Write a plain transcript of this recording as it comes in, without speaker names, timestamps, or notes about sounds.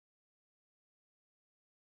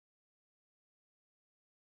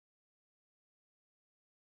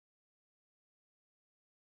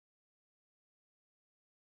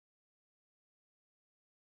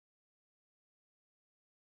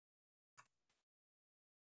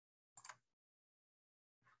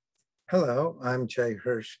Hello, I'm Jay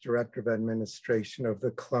Hirsch, Director of Administration of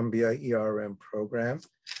the Columbia ERM program.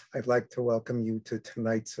 I'd like to welcome you to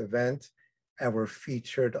tonight's event, our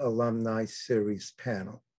featured alumni series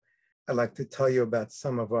panel. I'd like to tell you about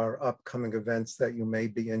some of our upcoming events that you may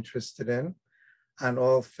be interested in. On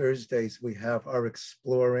all Thursdays, we have our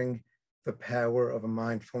Exploring the Power of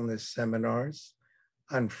Mindfulness seminars.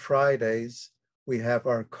 On Fridays, we have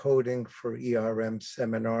our Coding for ERM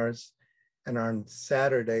seminars. And on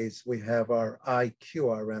Saturdays, we have our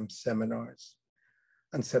IQRM seminars.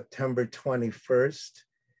 On September 21st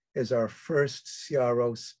is our first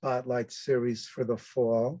CRO Spotlight series for the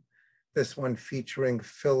fall, this one featuring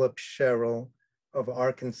Philip Sherrill of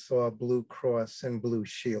Arkansas Blue Cross and Blue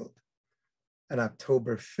Shield. On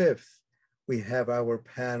October 5th, we have our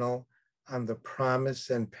panel on the promise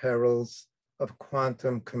and perils of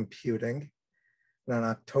quantum computing. And on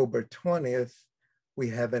October 20th, we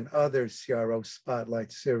have another CRO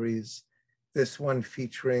Spotlight series, this one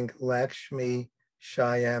featuring Lakshmi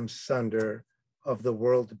Shyam Sunder of the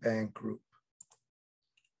World Bank Group.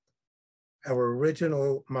 Our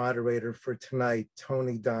original moderator for tonight,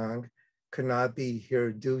 Tony Dong, could not be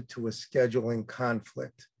here due to a scheduling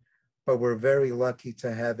conflict, but we're very lucky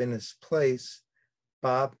to have in his place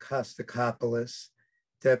Bob Kostakopoulos,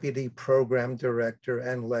 Deputy Program Director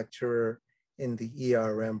and Lecturer in the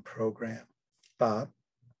ERM program. Bob.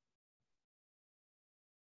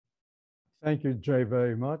 Thank you, Jay,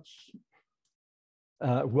 very much.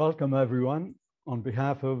 Welcome, everyone. On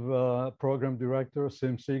behalf of Program Director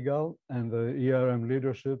Sim Seagal and the ERM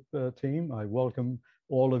leadership team, I welcome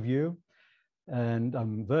all of you. And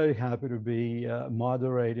I'm very happy to be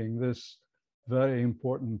moderating this very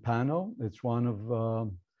important panel. It's one of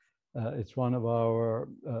our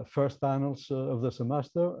first panels of the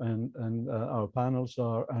semester, and our panels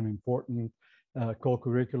are an important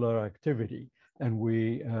co-curricular activity. And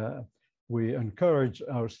we encourage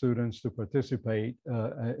our students to participate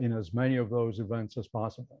in as many of those events as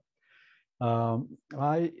possible.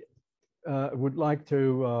 I would like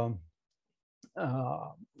to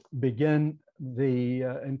begin the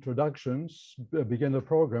introductions, begin the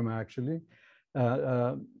program actually.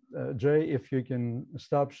 Jay, if you can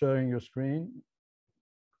stop sharing your screen.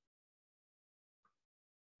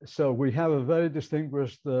 So we have a very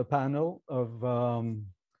distinguished panel of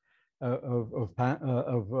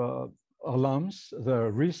alums,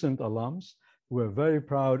 the recent alums. We're very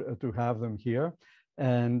proud to have them here.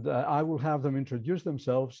 And I will have them introduce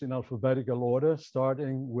themselves in alphabetical order,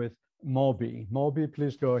 starting with Moby. Moby,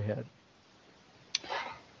 please go ahead.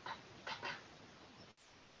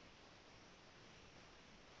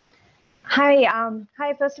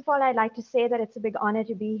 Hi, first of all, I'd like to say that it's a big honor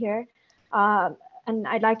to be here. And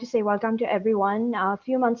I'd like to say welcome to everyone. A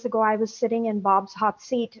few months ago, I was sitting in Bob's hot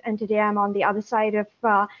seat, and today I'm on the other side of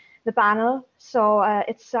the panel. So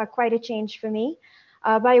it's quite a change for me.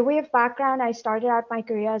 By way of background, I started out my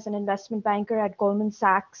career as an investment banker at Goldman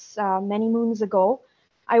Sachs many moons ago.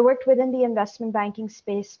 I worked within the investment banking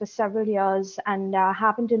space for several years and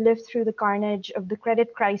happened to live through the carnage of the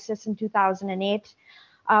credit crisis in 2008.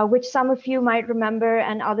 Which some of you might remember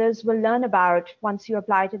and others will learn about once you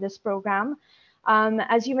apply to this program.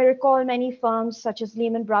 As you may recall, many firms such as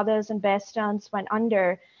Lehman Brothers and Bear Stearns went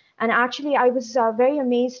under. And actually, I was very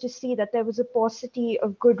amazed to see that there was a paucity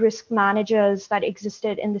of good risk managers that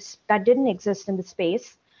existed in this, that didn't exist in the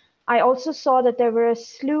space. I also saw that there were a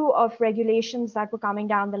slew of regulations that were coming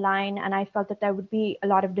down the line, and I felt that there would be a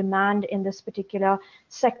lot of demand in this particular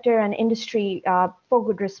sector and industry for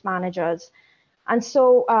good risk managers. And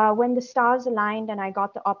so when the stars aligned and I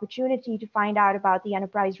got the opportunity to find out about the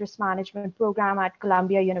Enterprise Risk Management program at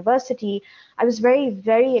Columbia University, I was very,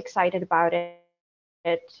 very excited about it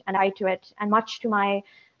and I to it. And much to my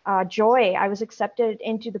joy, I was accepted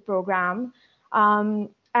into the program. Also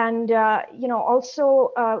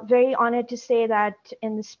very honored to say that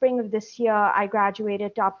in the spring of this year, I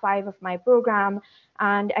graduated top 5 of my program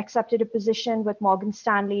and accepted a position with Morgan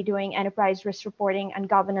Stanley doing enterprise risk reporting and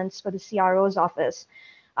governance for the CRO's office.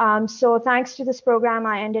 So thanks to this program,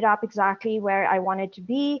 I ended up exactly where I wanted to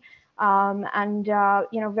be.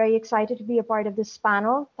 Very excited to be a part of this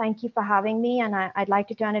panel. Thank you for having me, and I'd like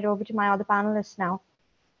to turn it over to my other panelists now.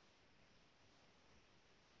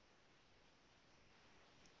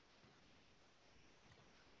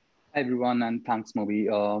 Hi, everyone, and thanks, Moby.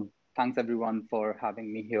 Thanks, everyone, for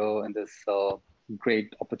having me here in this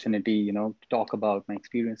great opportunity, to talk about my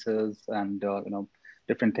experiences and,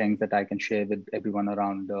 different things that I can share with everyone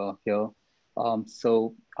around here.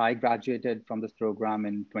 So I graduated from this program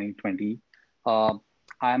in 2020. I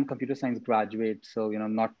am a computer science graduate, so,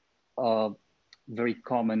 not very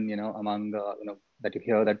common, among that you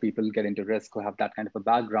hear that people get into risk who have that kind of a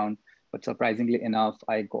background. But surprisingly enough,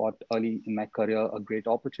 I got early in my career a great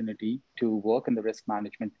opportunity to work in the risk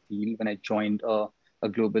management field when I joined a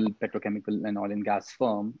global petrochemical and oil and gas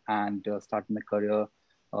firm, and started my career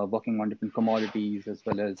working on different commodities as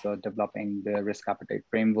well as developing their risk appetite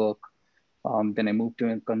framework. Then I moved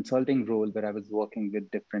to a consulting role where I was working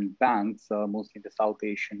with different banks, mostly in the South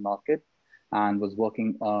Asian market, and was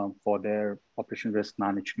working for their operational risk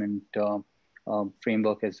management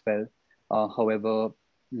framework as well. However,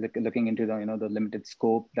 looking into the limited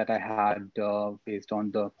scope that I had based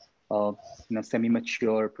on the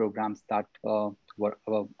semi-mature programs that were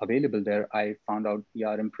available there, I found out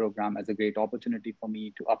ERM program as a great opportunity for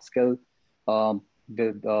me to upskill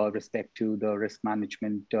with respect to the risk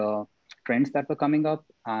management trends that were coming up.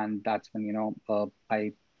 And that's when,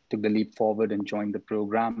 I took the leap forward and joined the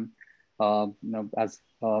program. As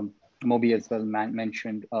Moby as well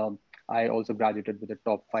mentioned, I also graduated with a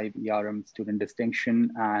top 5 ERM student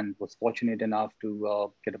distinction and was fortunate enough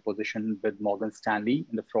to get a position with Morgan Stanley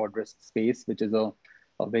in the fraud risk space, which is a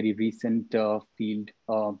very recent field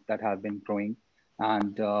that have been growing.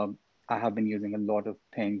 And I have been using a lot of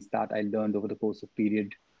things that I learned over the course of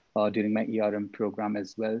period during my ERM program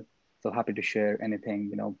as well. So happy to share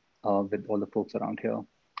anything, with all the folks around here.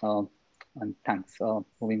 And thanks.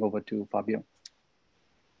 Moving over to Fabio.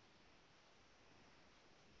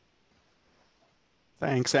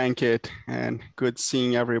 Thanks, Ankit, and good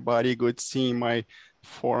seeing everybody. Good seeing my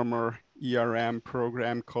former ERM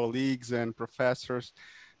program colleagues and professors.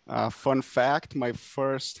 Fun fact, my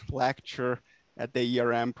first lecture at the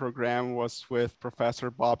ERM program was with Professor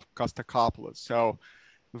Bob Kostakopoulos. So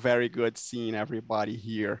very good seeing everybody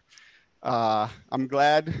here. I'm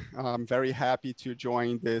glad, I'm very happy to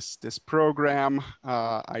join this program.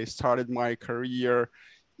 I started my career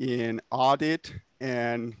in audit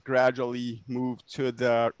and gradually moved to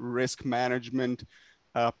the risk management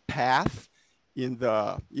path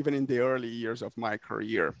even in the early years of my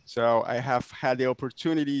career. So I have had the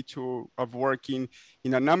opportunity of working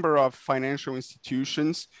in a number of financial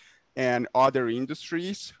institutions and other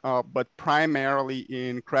industries, but primarily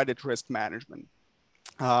in credit risk management.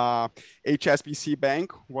 HSBC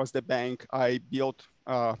Bank was the bank I built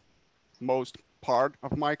most part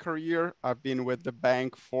of my career. I've been with the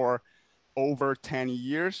bank for over 10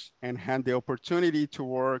 years and had the opportunity to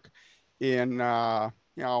work in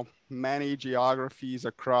many geographies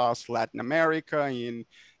across Latin America,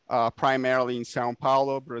 primarily in Sao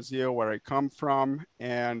Paulo, Brazil, where I come from,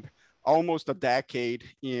 and almost a decade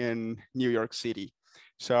in New York City.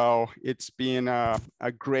 So it's been a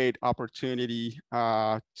great opportunity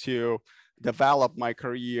to develop my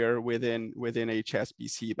career within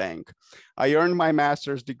HSBC Bank. I earned my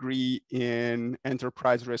master's degree in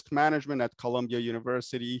enterprise risk management at Columbia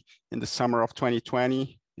University in the summer of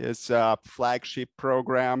 2020. It's a flagship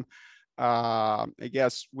program. I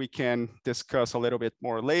guess we can discuss a little bit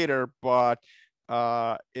more later, but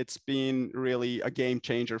it's been really a game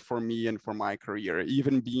changer for me and for my career.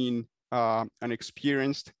 Even being an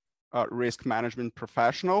experienced risk management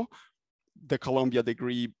professional, the Columbia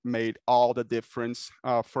degree made all the difference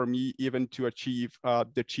for me, even to achieve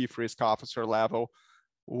the chief risk officer level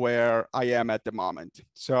where I am at the moment.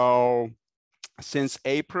 So since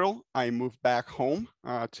April, I moved back home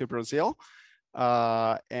to Brazil.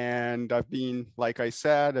 And I've been, like I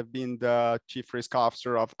said, I've been the chief risk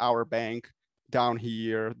officer of our bank down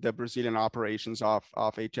here, the Brazilian operations of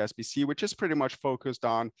HSBC, which is pretty much focused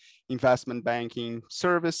on investment banking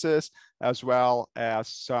services, as well as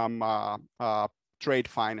some trade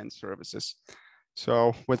finance services.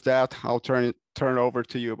 So with that, I'll turn over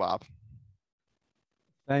to you, Bob.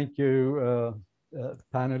 Thank you,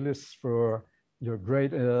 panelists, for your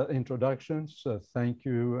great introductions. Thank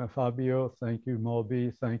you, Fabio. Thank you,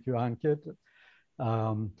 Moby. Thank you, Ankit.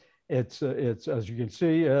 It's as you can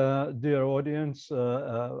see, dear audience,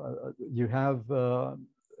 you have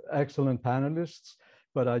excellent panelists,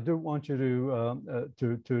 but I do want you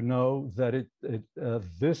to know that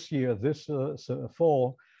this year, this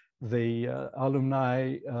fall, the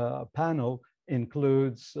alumni panel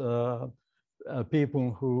includes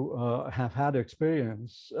people who have had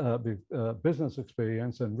experience, business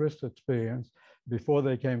experience and risk experience before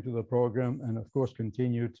they came to the program, and of course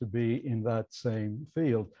continue to be in that same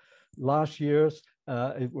field. Last year's,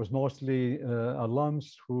 it was mostly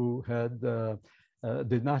alums who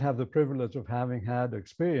did not have the privilege of having had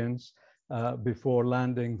experience before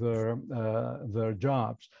landing their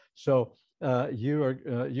jobs. So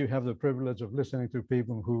you have the privilege of listening to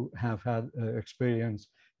people who have had experience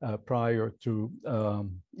prior to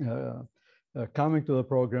coming to the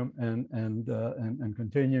program and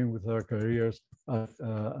continuing with their careers at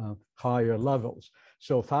higher levels.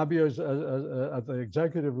 So Fabio is at the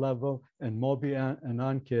executive level, and Moby and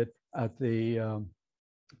Ankit at the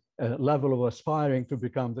level of aspiring to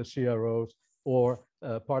become the CROs or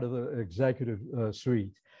part of the executive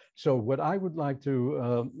suite. So what I would like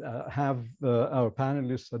to have our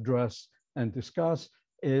panelists address and discuss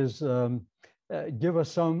is give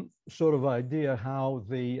us some sort of idea how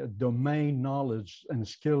the domain knowledge and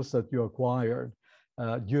skills that you acquired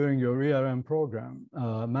during your ERM program,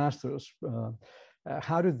 master's,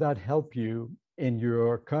 how did that help you in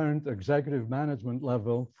your current executive management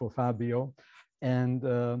level for Fabio, and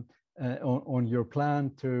on your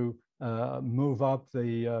plan to move up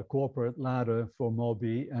the corporate ladder for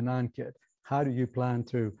Moby and Ankit? How do you plan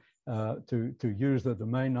to use the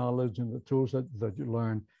domain knowledge and the tools that you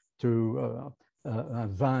learned to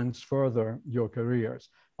advance further your careers?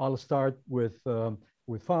 I'll start with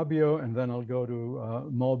Fabio, and then I'll go to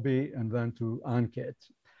Moby, and then to Ankit.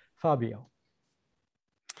 Fabio.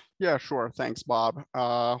 Yeah, sure. Thanks, Bob.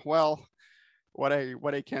 Well, what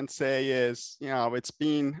I can say is, it's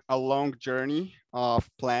been a long journey of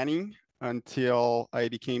planning until I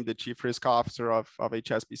became the chief risk officer of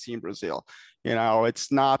HSBC in Brazil.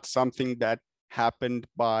 It's not something that happened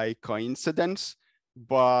by coincidence,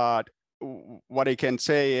 but what I can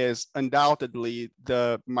say is undoubtedly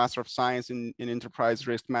the Master of Science in Enterprise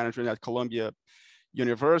Risk Management at Columbia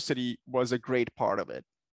University was a great part of it.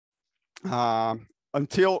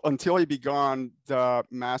 Until I began the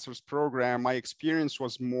master's program, my experience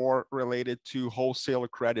was more related to wholesale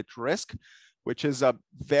credit risk, which is a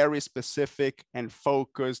very specific and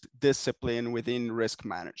focused discipline within risk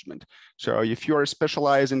management. So if you're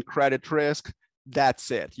specialized in credit risk, that's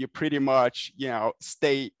it. You pretty much,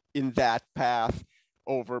 stay in that path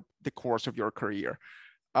over the course of your career.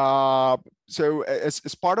 So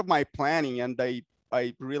as part of my planning, and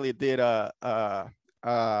I really did a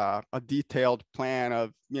detailed plan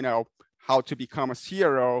of, how to become a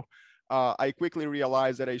CRO, I quickly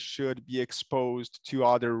realized that I should be exposed to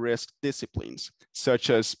other risk disciplines, such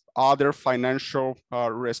as other financial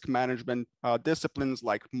risk management disciplines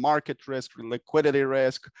like market risk, liquidity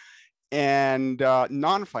risk, and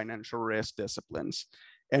non-financial risk disciplines.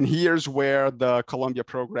 And here's where the Columbia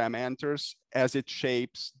program enters, as it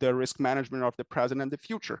shapes the risk management of the present and the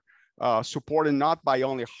future, supported not by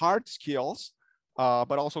only hard skills,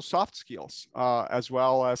 but also soft skills, as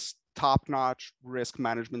well as top-notch risk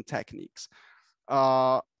management techniques.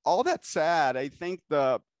 All that said, I think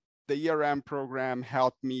the ERM program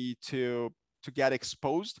helped me to get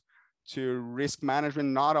exposed to risk management,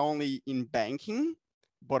 not only in banking,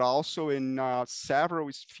 but also in several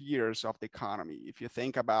spheres of the economy. If you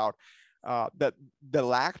think about that, the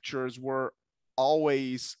lectures were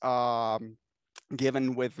always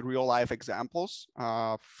given with real life examples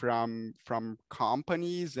from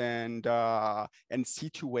companies and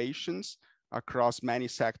situations across many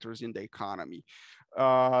sectors in the economy.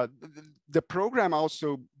 The program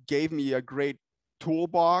also gave me a great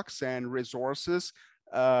toolbox and resources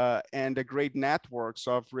and a great networks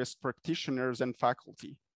of risk practitioners and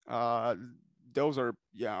faculty. Those are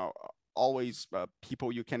always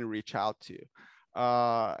people you can reach out to.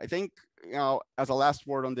 I think, as a last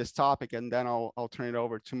word on this topic, and then I'll turn it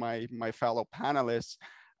over to my fellow panelists,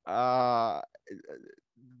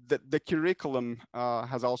 the curriculum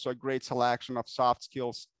has also a great selection of soft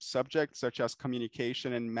skills subjects, such as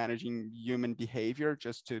communication and managing human behavior,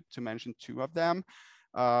 just to mention two of them,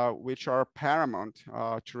 which are paramount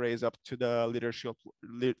to raise up to the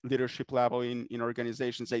leadership level in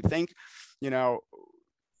organizations. I think,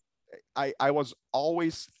 I was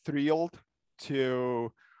always thrilled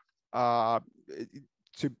to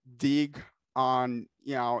dig on,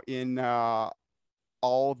 in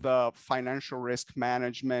all the financial risk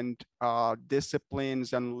management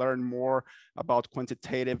disciplines and learn more about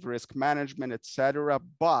quantitative risk management, etc.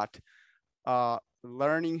 But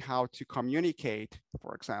learning how to communicate,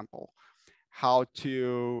 for example, how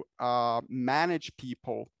to manage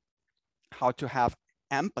people, how to have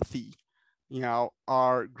empathy,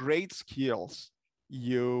 are great skills.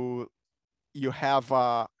 You have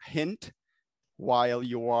a hint while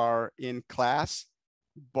you are in class,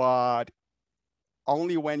 but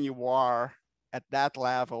only when you are at that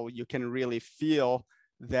level, you can really feel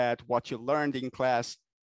that what you learned in class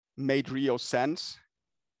made real sense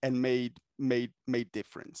and made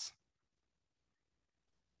difference.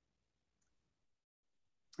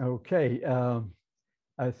 Okay,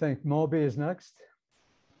 I think Moby is next.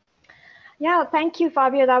 Yeah, thank you,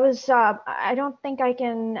 Fabio. That was, I don't think I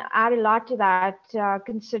can add a lot to that,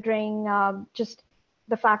 considering just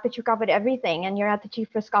the fact that you covered everything and you're at the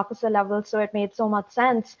chief risk officer level, so it made so much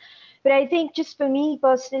sense. But I think just for me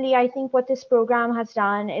personally, I think what this program has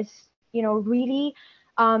done is, really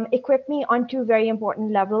equip me on two very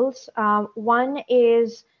important levels. One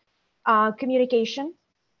is communication,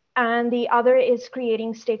 and the other is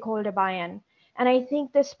creating stakeholder buy-in. And I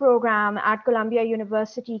think this program at Columbia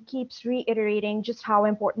University keeps reiterating just how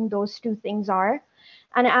important those two things are.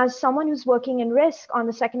 And as someone who's working in risk on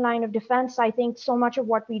the second line of defense, I think so much of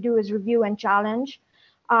what we do is review and challenge.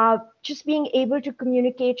 Just being able to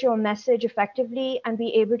communicate your message effectively and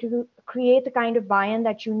be able to create the kind of buy-in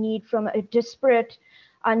that you need from a disparate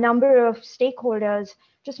number of stakeholders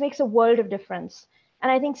just makes a world of difference.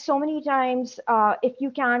 And I think so many times, if you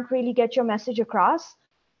can't really get your message across,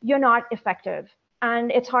 you're not effective.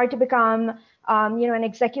 And it's hard to become, an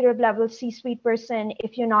executive level C-suite person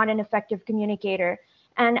if you're not an effective communicator.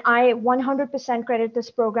 And I 100% credit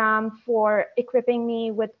this program for equipping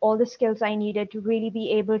me with all the skills I needed to really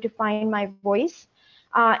be able to find my voice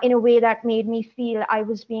in a way that made me feel I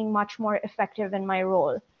was being much more effective in my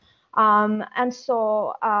role. And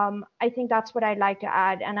so I think that's what I'd like to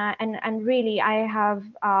add. And really, I have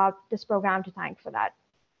this program to thank for that.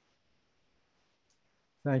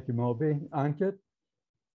 Thank you, Moby. Ankit?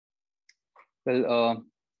 Well,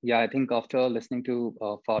 yeah, I think after listening to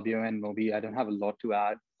Fabio and Moby, I don't have a lot to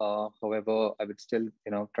add. However, I would still,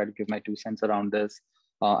 try to give my 2 cents around this.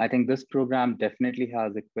 I think this program definitely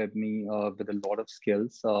has equipped me with a lot of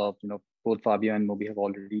skills. Both Fabio and Moby have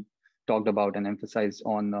already talked about and emphasized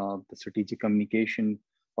on the strategic communication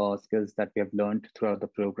skills that we have learned throughout the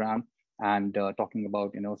program, and talking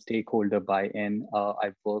about stakeholder buy-in.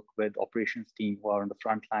 I've worked with operations team who are on the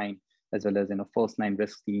front line, as well as first line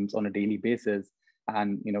risk teams on a daily basis,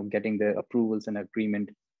 and getting the approvals and agreement.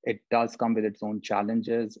 It does come with its own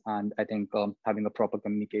challenges, and I think having a proper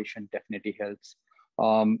communication definitely helps.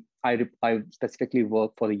 I specifically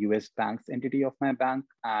work for the US banks entity of my bank,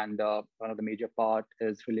 and one of the major part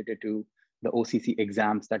is related to the OCC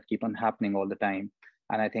exams that keep on happening all the time.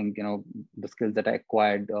 And I think the skills that I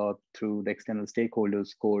acquired through the external stakeholders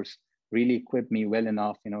course really equipped me well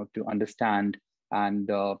enough to understand and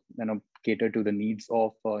cater to the needs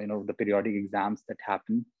of the periodic exams that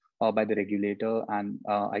happen by the regulator, and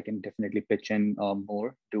I can definitely pitch in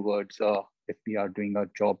more towards if we are doing our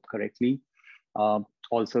job correctly.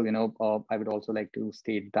 Also, I would also like to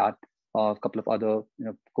state that a couple of other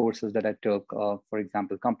courses that I took, for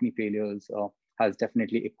example, company failures, has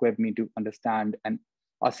definitely equipped me to understand and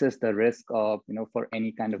assess the risk of for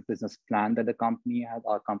any kind of business plan that the company has.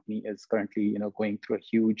 Our company is currently going through a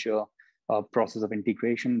huge process of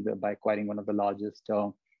integration by acquiring one of the largest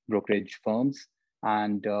brokerage firms,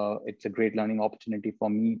 and it's a great learning opportunity for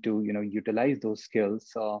me to utilize those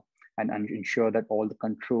skills and ensure that all the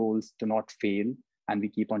controls do not fail, and we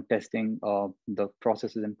keep on testing the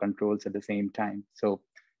processes and controls at the same time. So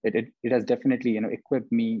it has definitely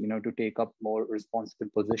equipped me to take up more responsible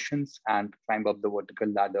positions and climb up the vertical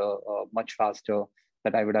ladder much faster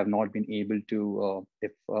that I would have not been able to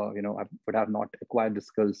if I would have not acquired the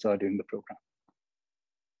skills during the program.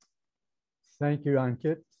 Thank you,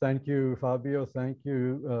 Ankit. Thank you, Fabio. Thank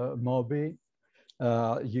you, Moby.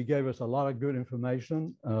 You gave us a lot of good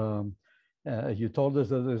information. You told us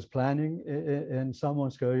that there's planning in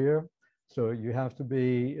someone's career, so you have to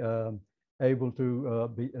be able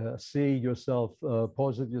to see yourself,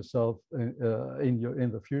 posit yourself in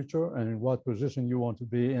the future, and in what position you want to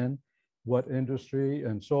be in, what industry,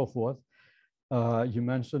 and so forth. You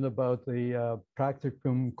mentioned about the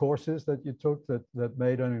practicum courses that you took that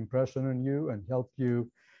made an impression on you and helped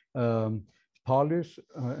you polish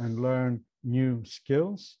and learn new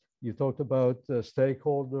skills. You talked about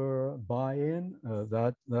stakeholder buy-in.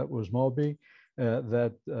 That was Moby.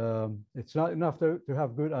 That it's not enough to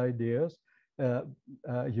have good ideas.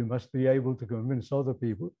 You must be able to convince other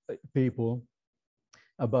people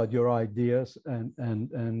about your ideas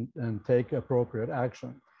and take appropriate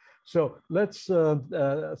action. So let's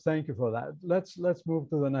thank you for that. Let's move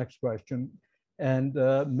to the next question. And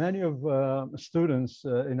many of students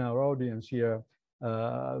in our audience here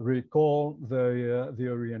recall the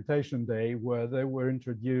orientation day, where they were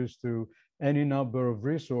introduced to any number of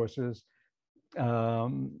resources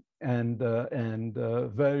and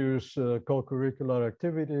various co-curricular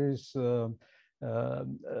activities,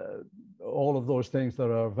 all of those things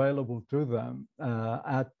that are available to them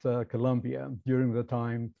at Columbia during the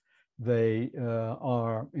time they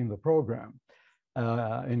are in the program,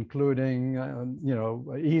 including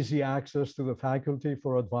easy access to the faculty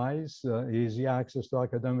for advice, easy access to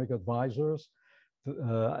academic advisors,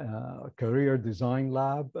 career design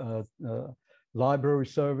lab, library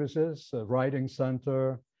services, writing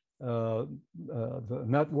center, the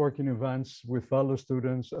networking events with fellow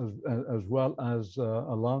students, as well as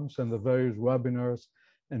alums, and the various webinars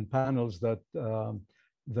and panels that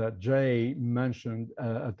that Jay mentioned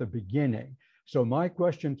at the beginning. So my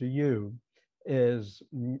question to you is,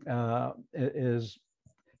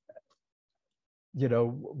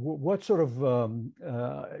 what sort of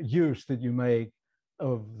use did you make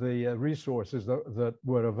of the resources that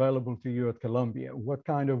were available to you at Columbia? What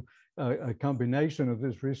kind of a combination of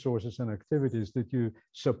these resources and activities that you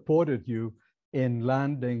supported you in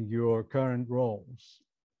landing your current roles?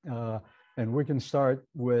 And we can start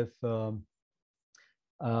with,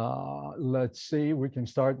 let's see, we can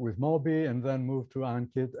start with Moby and then move to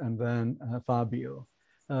Ankit and then Fabio.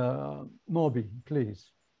 Moby,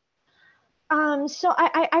 please. So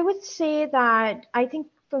I would say that I think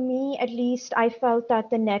for me, at least, I felt that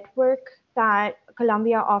the network that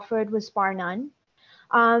Columbia offered was bar none.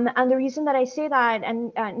 And the reason that I say that,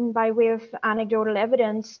 and by way of anecdotal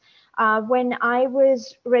evidence, when I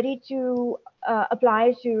was ready to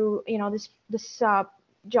apply to this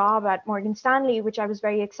job at Morgan Stanley, which I was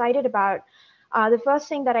very excited about, the first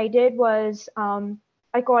thing that I did was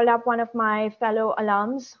I called up one of my fellow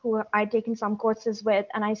alums who I'd taken some courses with,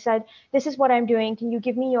 and I said, "This is what I'm doing. Can you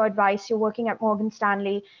give me your advice? You're working at Morgan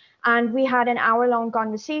Stanley." And we had an hour-long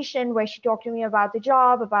conversation where she talked to me about the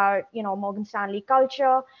job, about Morgan Stanley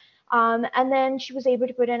culture, and then she was able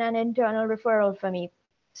to put in an internal referral for me.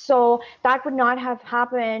 So that would not have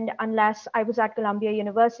happened unless I was at Columbia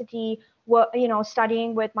University,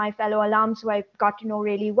 studying with my fellow alums who I got to know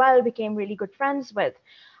really well, became really good friends with.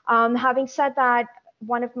 Having said that,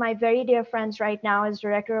 one of my very dear friends right now is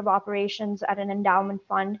director of operations at an endowment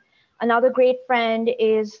fund. Another great friend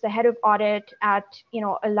is the head of audit at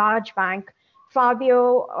a large bank.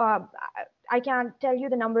 Fabio, I can't tell you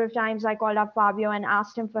the number of times I called up Fabio and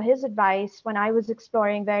asked him for his advice when I was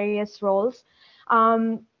exploring various roles.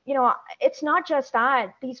 It's not just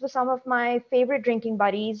that. These were some of my favorite drinking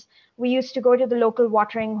buddies. We used to go to the local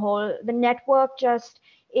watering hole. The network just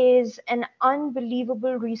is an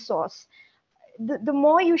unbelievable resource. The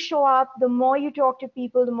more you show up, the more you talk to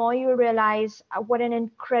people, the more you realize what an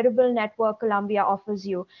incredible network Columbia offers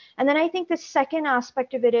you. And then I think the second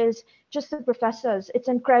aspect of it is just the professors. It's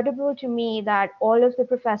incredible to me that all of the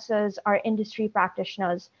professors are industry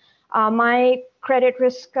practitioners. My credit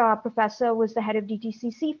risk professor was the head of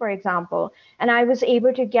DTCC, for example, and I was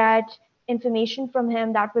able to get information from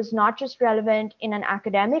him that was not just relevant in an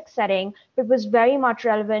academic setting, but was very much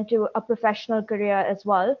relevant to a professional career as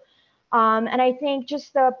well. And I think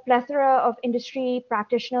just the plethora of industry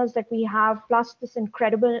practitioners that we have, plus this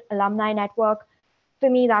incredible alumni network, for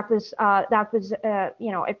me, it was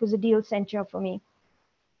a deal cincher for me.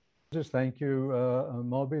 Just thank you,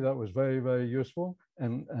 Moby. That was very, very useful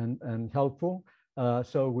and helpful.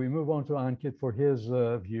 So we move on to Ankit for his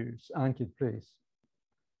views. Ankit, please.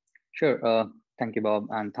 Sure. Thank you, Bob,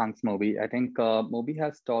 and thanks, Moby. I think Moby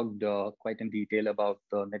has talked quite in detail about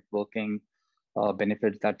the networking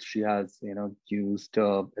benefits that she has, used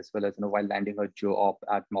as well as while landing her job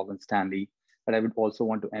at Morgan Stanley. But I would also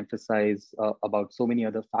want to emphasize about so many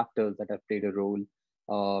other factors that have played a role,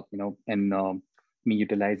 in me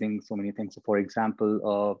utilizing so many things. So, for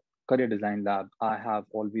example, Career Design Lab. I have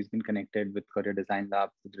always been connected with Career Design Lab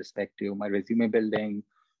with respect to my resume building,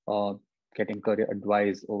 getting career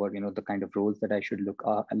advice over the kind of roles that I should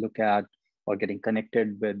look at, or getting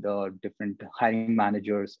connected with different hiring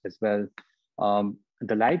managers as well.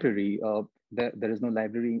 The library, there is no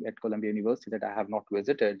library at Columbia University that I have not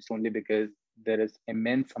visited. It's only because there is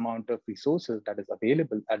immense amount of resources that is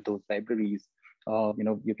available at those libraries.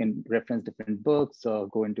 You can reference different books,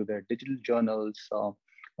 go into their digital journals,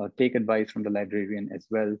 take advice from the librarian as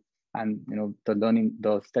well. And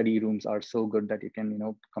the study rooms are so good that you can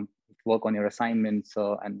work on your assignments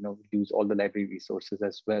and use all the library resources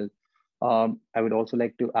as well. I would also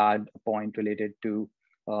like to add a point related to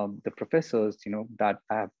the professors, that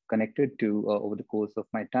I have connected to over the course of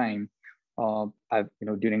my time.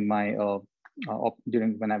 During my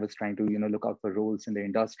during when I was trying to look out for roles in the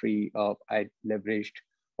industry, I leveraged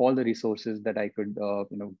all the resources that I could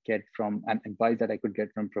get from, and advice that I could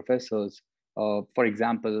get from professors. For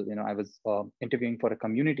example, I was interviewing for a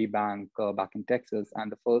community bank back in Texas,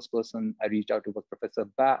 and the first person I reached out to was Professor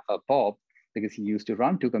Bob, because he used to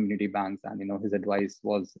run 2 community banks, and his advice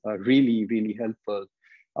was really, really helpful.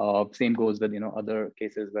 Same goes with other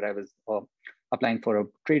cases where I was applying for a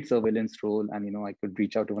trade surveillance role, and I could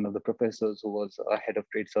reach out to one of the professors who was head of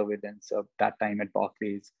trade surveillance that time at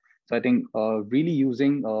Barclays. So I think really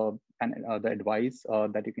using the advice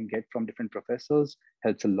that you can get from different professors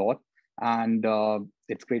helps a lot. And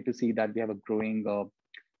it's great to see that we have a growing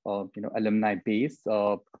alumni base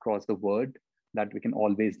across the world that we can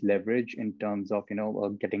always leverage in terms of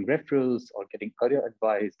getting referrals or getting career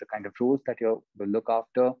advice, the kind of roles that you will look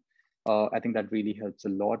after. I think that really helps a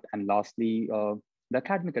lot. And lastly, the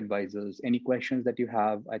academic advisors, any questions that you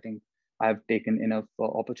have, I think I've taken enough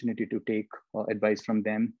opportunity to take advice from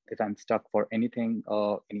them if I'm stuck for anything,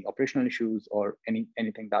 any operational issues or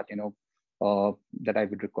anything that that I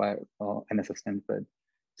would require an assistant with.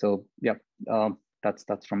 So yeah,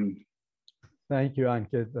 that's from me. Thank you,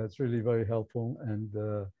 Ankit. That's really very helpful, and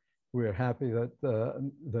we're happy that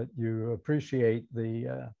that you appreciate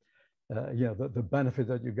the the benefit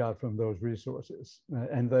that you got from those resources,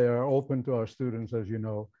 and they are open to our students, as you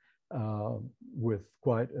know, with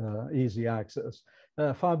quite easy access.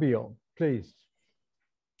 Fabio, please.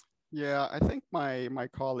 Yeah, I think my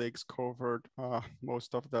colleagues covered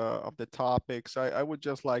most of the topics. I would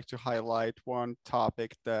just like to highlight one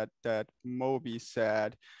topic that Moby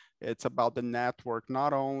said. It's about the network,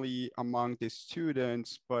 not only among the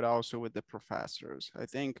students, but also with the professors. I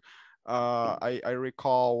think I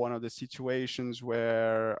recall one of the situations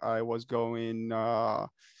where I was going,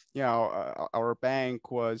 our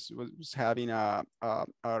bank was having a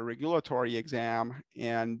regulatory exam,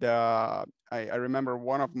 and I remember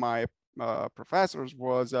one of my professors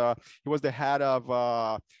was he was the head of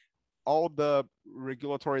all the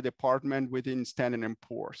regulatory department within Standard &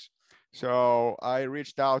 Poor's. So I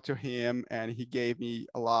reached out to him, and he gave me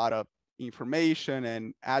a lot of information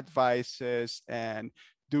and advices and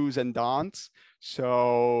do's and don'ts.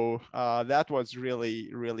 So that was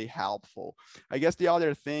really, really helpful. I guess the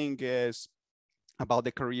other thing is about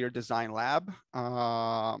the Career Design Lab.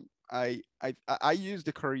 I used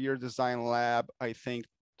the Career Design Lab, I think,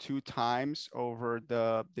 2 times over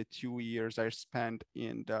the 2 years I spent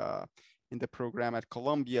in the program at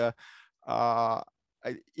Columbia.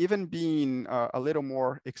 Even being a little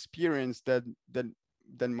more experienced than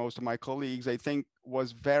most of my colleagues, I think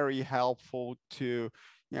was very helpful to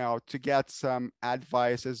get some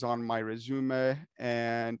advices on my resume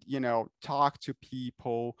and talk to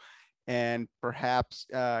people and perhaps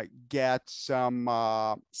get some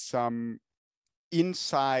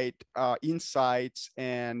insights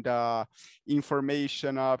and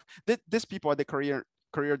information of these people at the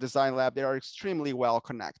Career Design Lab. They are extremely well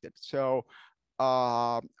connected. So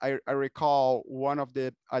I recall one of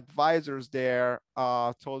the advisors there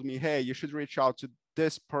told me, hey, you should reach out to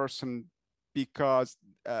this person because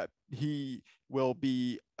he will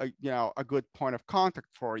be a good point of contact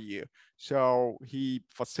for you. So he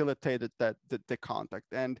facilitated the contact.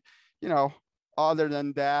 And other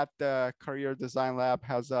than that, the Career Design Lab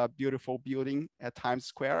has a beautiful building at Times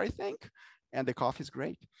Square, I think, and the coffee is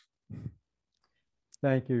great.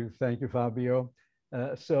 Thank you, Fabio.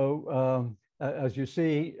 As you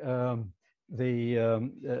see,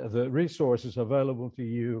 the resources available to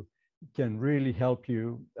you can really help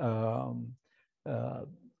you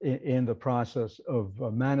in the process of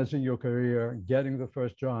managing your career, getting the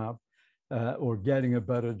first job, or getting a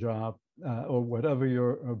better job, or whatever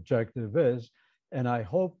your objective is. And I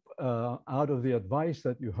hope out of the advice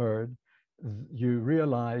that you heard, you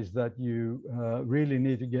realize that you really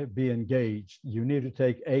need to be engaged. You need to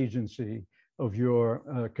take agency of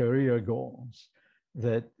your career goals,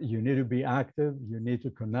 that you need to be active, you need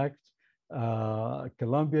to connect.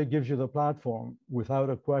 Columbia gives you the platform without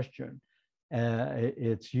a question.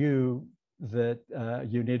 It's you that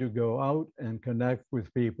you need to go out and connect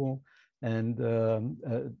with people. And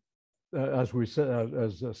as we said,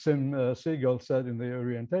 as Sim Siegel said in the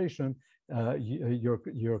orientation,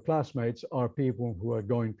 your classmates are people who are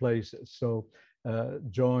going places. So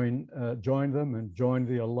join them and join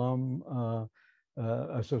the alum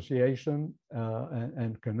association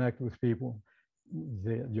and connect with people,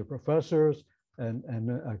 your professors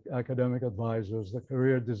and academic advisors, the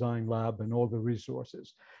Career Design Lab, and all the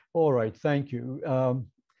resources. All right, thank you.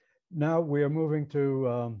 Now we are moving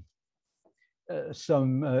to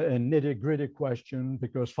some nitty-gritty question,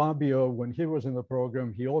 because Fabio, when he was in the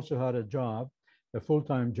program, he also had a job, a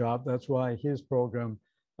full-time job. That's why his program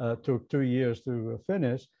took 2 years to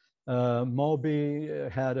finish. Moby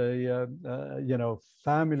had a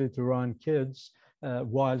family to run, kids,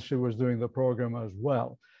 while she was doing the program as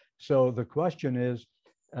well. So the question is,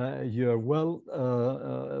 you're well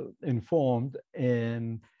informed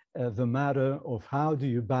in the matter of how do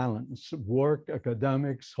you balance work,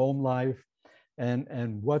 academics, home life,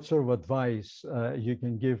 and what sort of advice you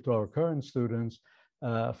can give to our current students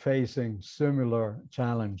facing similar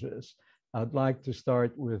challenges. I'd like to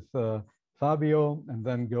start with Fabio, and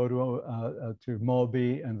then go to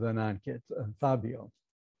Moby, and then Ankit. Fabio.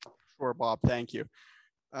 Sure, Bob. Thank you.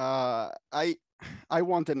 I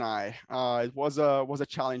won't deny it was a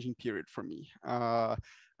challenging period for me.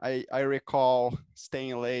 I recall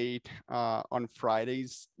staying late on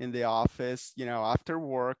Fridays in the office, after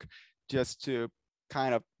work, just to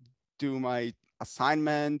kind of do my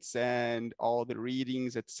assignments and all the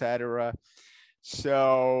readings, etc.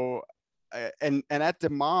 So, and at the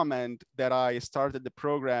moment that I started the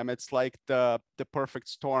program, it's like the perfect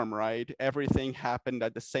storm, right? Everything happened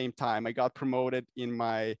at the same time. I got promoted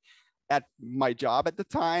at my job at the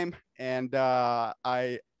time, and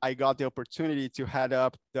I got the opportunity to head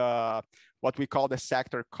up what we call the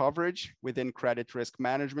sector coverage within credit risk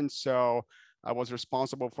management. So I was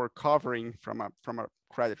responsible for covering from a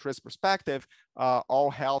credit risk perspective,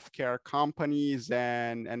 all healthcare companies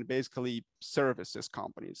and basically services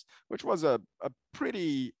companies, which was a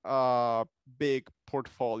pretty big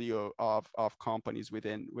portfolio of companies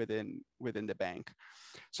within the bank.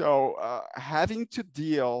 So having to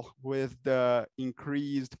deal with the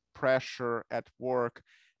increased pressure at work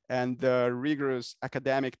and the rigorous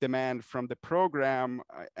academic demand from the program,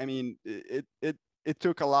 I mean, it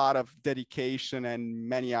took a lot of dedication and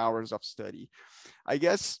many hours of study. I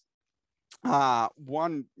guess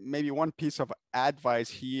one piece of advice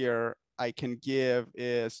here I can give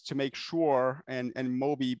is to make sure, and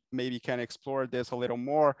Moby maybe can explore this a little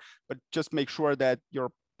more, but just make sure that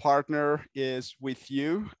your partner is with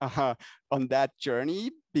you on that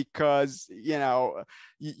journey, because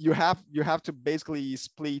you have to basically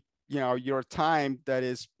split your time. That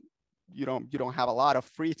is, you don't have a lot of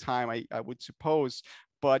free time, I would suppose,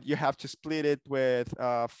 but you have to split it with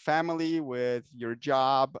family, with your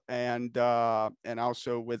job, and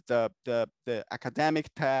also with the academic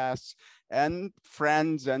tasks and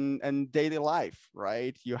friends and daily life,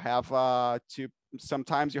 right? You have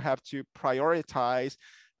sometimes you have to prioritize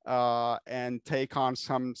and take on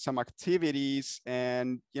some activities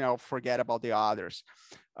and forget about the others.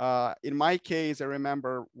 In my case, I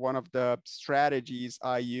remember one of the strategies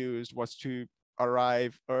I used was to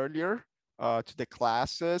arrive earlier to the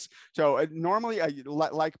classes. So normally,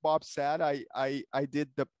 like Bob said, I did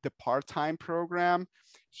the part-time program.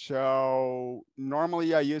 So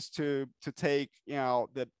normally I used to take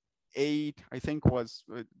the 8, I think was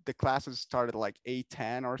the classes started like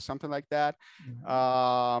 8:10 or something like that.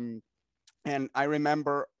 Mm-hmm. And I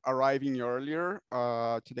remember arriving earlier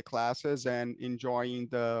to the classes and enjoying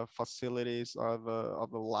the facilities of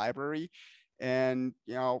the library, and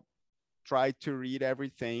try to read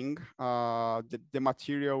everything. The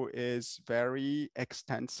material is very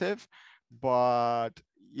extensive, but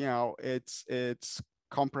it's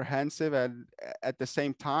comprehensive, and at the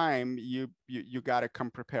same time you got to come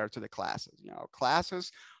prepared to the classes.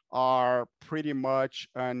 Classes are pretty much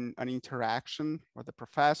an interaction with the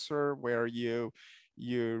professor, where you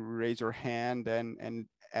raise your hand and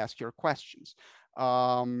ask your questions.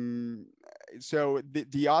 So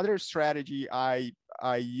the other strategy I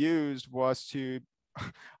used was to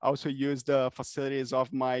also use the facilities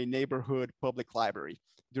of my neighborhood public library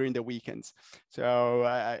during the weekends. So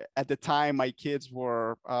at the time, my kids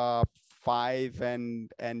were 5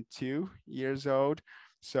 and 2 years old.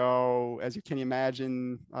 So as you can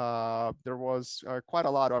imagine, there was quite a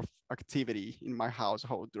lot of activity in my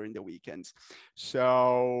household during the weekends.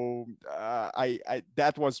 So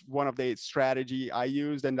that was one of the strategy I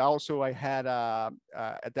used. And also I had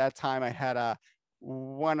at that time, I had a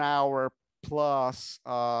 1 hour plus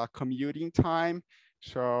commuting time.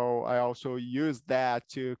 So I also used that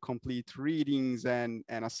to complete readings and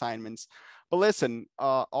assignments. But listen,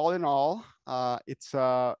 all in all, it's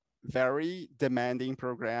a very demanding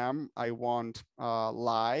program. I won't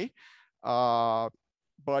lie.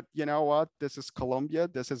 But you know what? This is Columbia.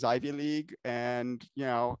 This is Ivy League. And,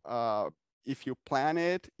 if you plan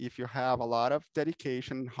it, if you have a lot of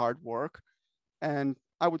dedication, hard work, and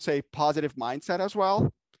I would say positive mindset as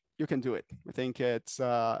well, you can do it. I think it's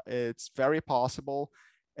very possible.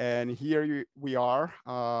 And here we are,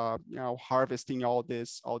 harvesting all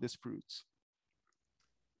these fruits.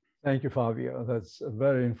 Thank you, Fabio. That's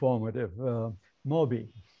very informative.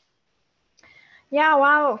 Moby. Yeah,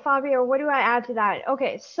 wow, Fabio, what do I add to that?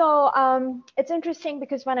 Okay, so it's interesting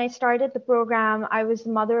because when I started the program, I was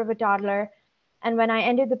the mother of a toddler. And when I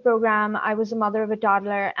ended the program, I was a mother of a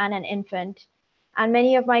toddler and an infant. And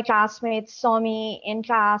many of my classmates saw me in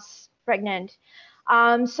class pregnant.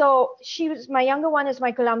 So my younger one is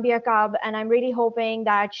my Columbia Cub, and I'm really hoping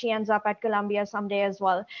that she ends up at Columbia someday as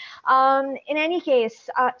well. In any case,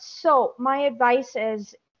 so my advice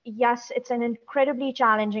is, yes, it's an incredibly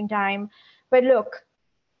challenging time, but look,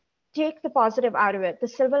 take the positive out of it. The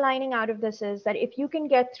silver lining out of this is that if you can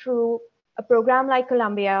get through a program like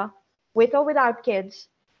Columbia with or without kids,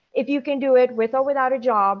 if you can do it with or without a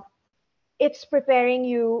job, it's preparing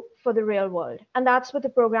you for the real world. And that's what the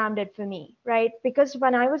program did for me, right? Because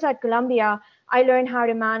when I was at Columbia, I learned how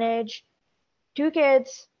to manage 2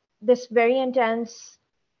 kids, this very intense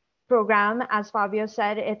program. As Fabio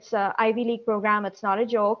said, it's an Ivy League program. It's not a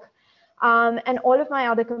joke. And all of my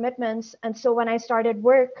other commitments. And so when I started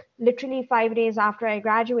work, literally 5 days after I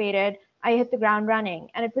graduated, I hit the ground running.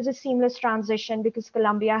 And it was a seamless transition because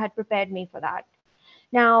Columbia had prepared me for that.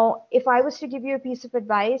 Now, if I was to give you a piece of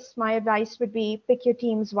advice, my advice would be pick your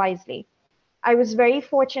teams wisely. I was very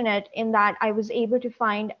fortunate in that I was able to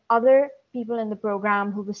find other people in the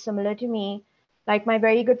program who were similar to me, like my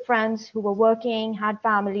very good friends who were working, had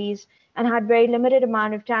families, and had very limited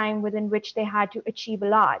amount of time within which they had to achieve a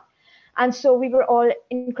lot. And so we were all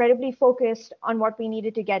incredibly focused on what we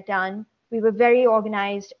needed to get done. We were very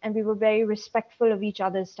organized and we were very respectful of each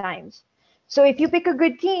other's times. So if you pick a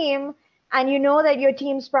good team, and you know that your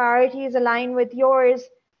team's priorities align with yours,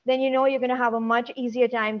 then you know you're going to have a much easier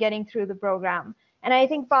time getting through the program. And I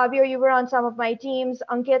think, Fabio, you were on some of my teams.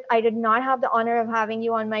 Ankit, I did not have the honor of having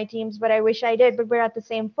you on my teams, but I wish I did, but we're at the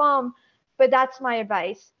same firm. But that's my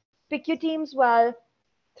advice. Pick your teams well,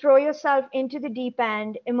 throw yourself into the deep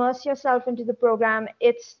end, immerse yourself into the program.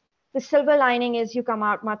 It's the silver lining is you come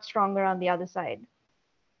out much stronger on the other side.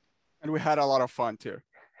 And we had a lot of fun too.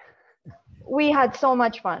 We had so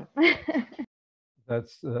much fun.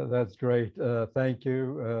 That's great. Thank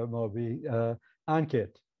you, Moby.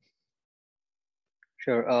 Ankit.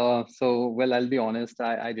 Sure. So, well, I'll be honest,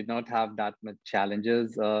 I did not have that much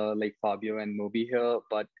challenges like Fabio and Moby here,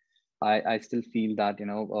 but I still feel that,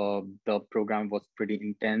 the program was pretty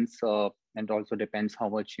intense, and also depends how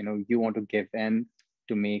much, you want to give in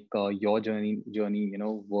to make your journey,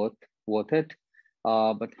 worth it.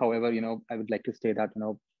 But however, I would like to say that,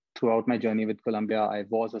 throughout my journey with Columbia, I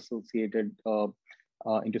was associated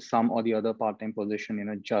into some or the other part-time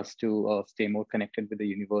position, just to stay more connected with the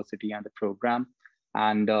university and the program.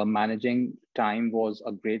 And managing time was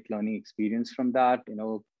a great learning experience from that,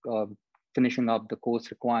 finishing up the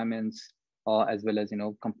course requirements, as well as,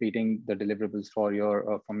 completing the deliverables for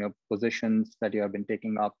your from your positions that you have been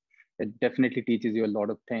taking up. It definitely teaches you a lot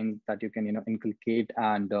of things that you can, inculcate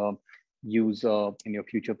and use in your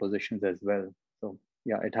future positions as well. So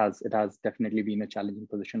yeah, it has definitely been a challenging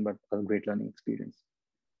position, but a great learning experience.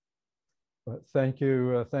 Thank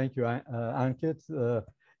you, Ankit.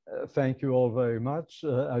 Thank you all very much.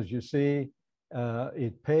 As you see,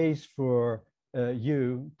 it pays for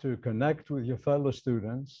you to connect with your fellow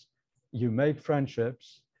students, you make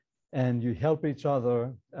friendships, and you help each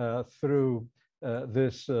other through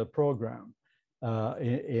this program.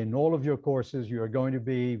 In all of your courses, you are going to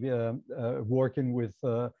be working with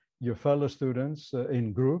your fellow students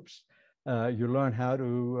in groups. You learn how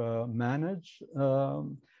to manage,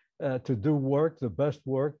 to do work, the best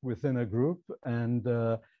work within a group, and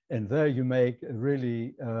there you make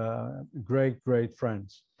really great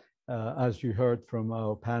friends, as you heard from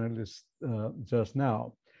our panelists just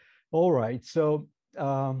now. All right, so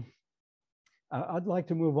I'd like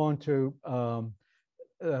to move on to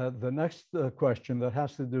the next question that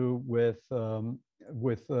has to do with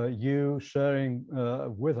you sharing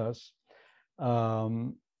with us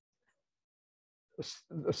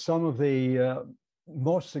some of the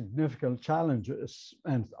most significant challenges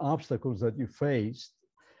and obstacles that you faced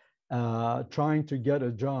trying to get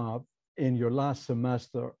a job in your last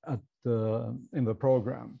semester in the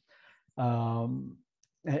program.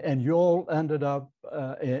 And you all ended up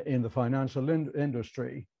in the financial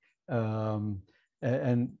industry. And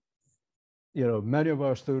many of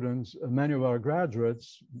our students, many of our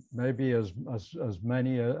graduates, maybe as much as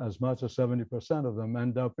 70% of them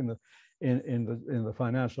end up in the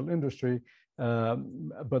financial industry.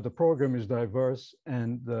 But the program is diverse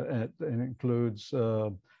and it includes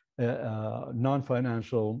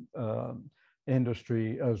non-financial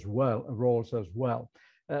industry as well, roles as well.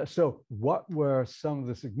 So what were some of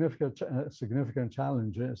the significant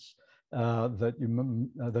challenges that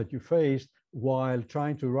you faced while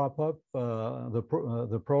trying to wrap up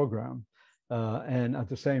the program, and at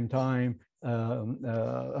the same time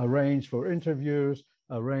arrange for interviews,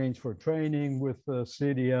 arrange for training with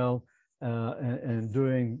CDL, and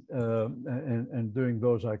doing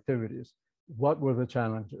those activities? What were the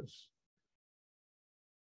challenges?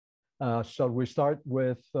 Shall we start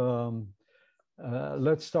with?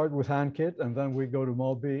 Let's start with Ankit, and then we go to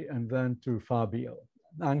Moby, and then to Fabio.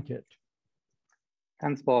 Ankit.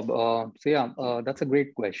 Thanks, Bob. So yeah, that's a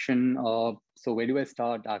great question. So where do I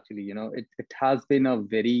start? Actually, it has been a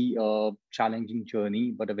very challenging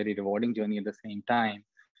journey, but a very rewarding journey at the same time.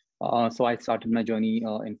 So I started my journey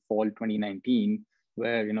in fall 2019,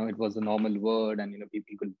 where it was a normal word, and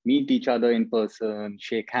people could meet each other in person,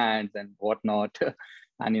 shake hands, and whatnot.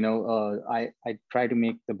 And I try to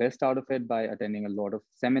make the best out of it by attending a lot of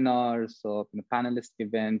seminars or panelist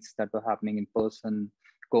events that were happening in person,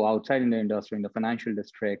 go outside in the industry, in the financial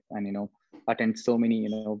district, and attend so many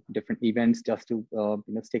different events just to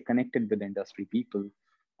stay connected with the industry people.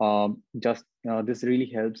 This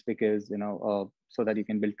really helps because so that you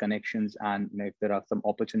can build connections, and if there are some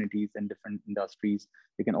opportunities in different industries,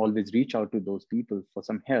 you can always reach out to those people for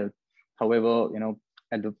some help. However,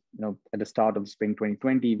 at the start of spring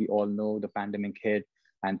 2020, we all know the pandemic hit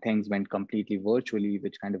and things went completely virtually,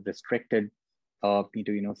 which kind of restricted me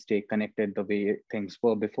to stay connected the way things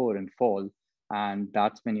were before in fall. And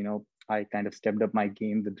that's when I kind of stepped up my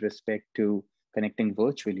game with respect to connecting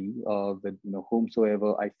virtually with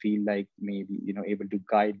whomsoever I feel like maybe able to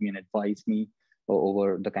guide me and advise me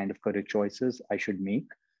over the kind of career choices I should make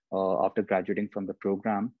after graduating from the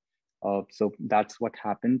program. So that's what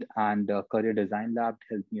happened, and Career Design Lab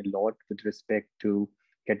helped me a lot with respect to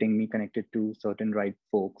getting me connected to certain right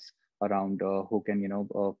folks around who can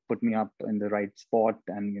put me up in the right spot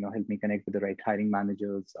and help me connect with the right hiring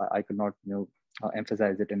managers. I could not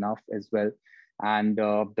emphasize it enough as well. And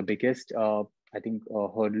the biggest I think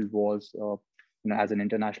hurdle was as an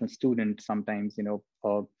international student, sometimes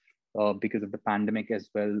because of the pandemic as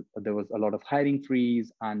well, there was a lot of hiring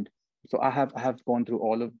freeze, and so I have gone through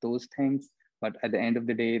all of those things. But at the end of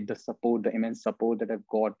the day, the support, the immense support that I've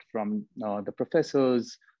got from the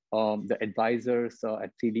professors, the advisors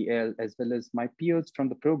at CDL, as well as my peers from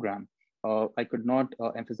the program, I could not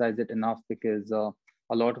emphasize it enough, because a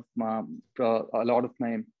lot of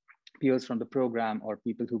my peers from the program or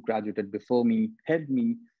people who graduated before me helped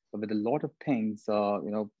me with a lot of things,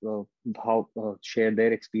 how share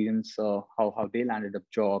their experience, how they landed up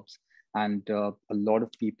jobs, and a lot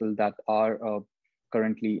of people that are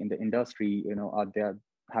currently in the industry, they are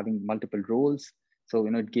having multiple roles. So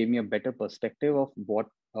it gave me a better perspective of what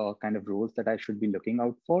kind of roles that I should be looking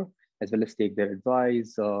out for, as well as take their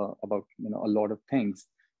advice about a lot of things.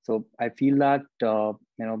 So I feel that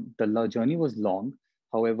the journey was long.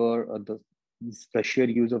 However, the sheer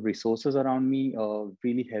use of resources around me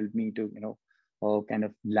really helped me to kind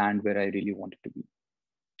of land where I really wanted to be.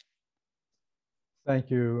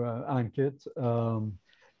 Thank you, Ankit.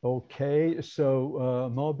 Okay, so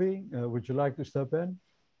Moby, would you like to step in?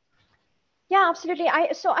 Yeah, absolutely.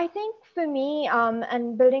 So I think for me,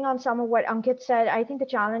 and building on some of what Ankit said, I think the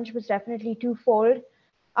challenge was definitely twofold.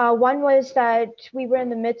 One was that we were in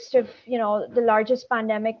the midst of the largest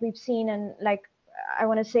pandemic we've seen in, like, I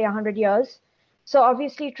want to say 100 years. So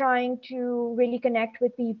obviously trying to really connect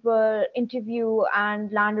with people, interview,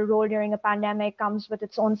 and land a role during a pandemic comes with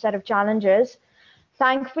its own set of challenges.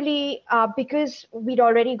 Thankfully, because we'd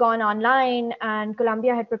already gone online and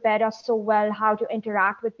Columbia had prepared us so well how to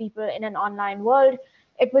interact with people in an online world,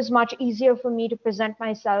 it was much easier for me to present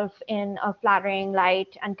myself in a flattering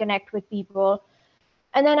light and connect with people.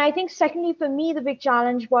 And then I think secondly, for me, the big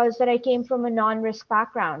challenge was that I came from a non-risk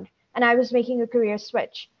background and I was making a career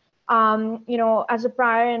switch. As a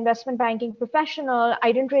prior investment banking professional,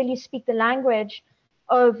 I didn't really speak the language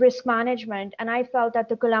of risk management. And I felt that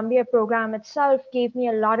the Columbia program itself gave me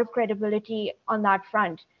a lot of credibility on that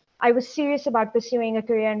front. I was serious about pursuing a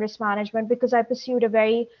career in risk management because I pursued a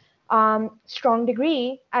very strong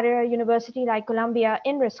degree at a university like Columbia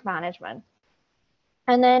in risk management.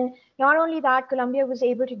 And then not only that, Columbia was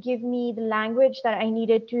able to give me the language that I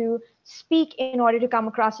needed to speak in order to come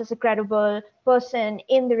across as a credible person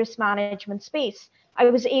in the risk management space. I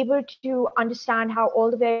was able to understand how all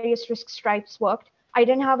the various risk stripes worked. I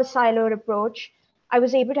didn't have a siloed approach. I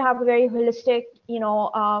was able to have a very holistic,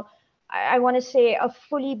 I want to say a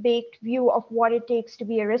fully baked view of what it takes to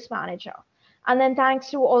be a risk manager. And then thanks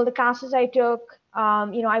to all the classes I took,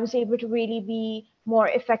 I was able to really be more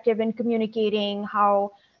effective in communicating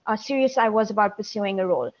how serious I was about pursuing a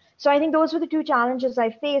role. So I think those were the two challenges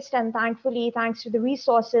I faced. And thankfully, thanks to the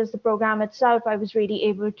resources, the program itself, I was really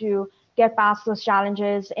able to get past those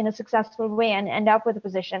challenges in a successful way and end up with a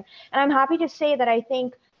position. And I'm happy to say that I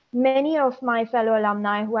think many of my fellow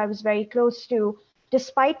alumni who I was very close to,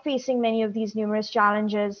 despite facing many of these numerous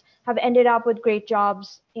challenges, have ended up with great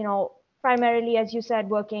jobs, primarily, as you said,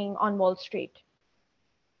 working on Wall Street.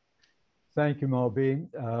 Thank you, Moby.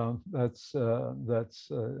 That's a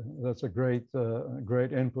great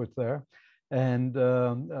input there. And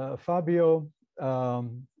Fabio,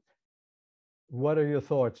 what are your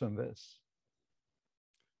thoughts on this?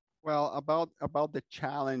 Well, about the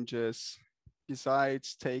challenges,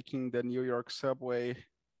 besides taking the New York subway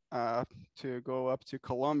to go up to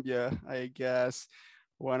Colombia, I guess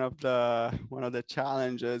one of the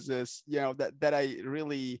challenges is, that I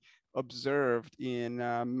really observed in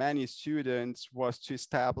many students was to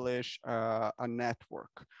establish a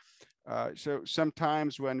network. So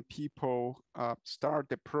sometimes when people start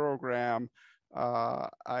the program,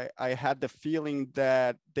 I had the feeling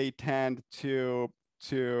that they tend to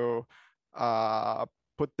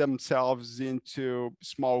put themselves into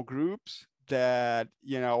small groups that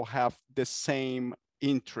have the same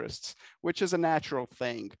interests, which is a natural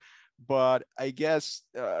thing. But I guess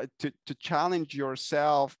to challenge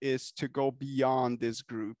yourself is to go beyond these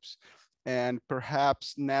groups and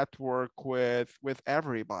perhaps network with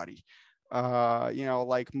everybody.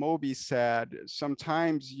 Like Moby said,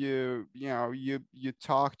 sometimes you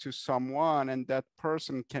talk to someone and that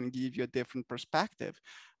person can give you a different perspective.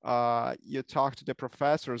 You talk to the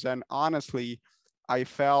professors, and honestly, I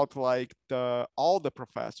felt like all the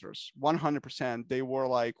professors, 100%, they were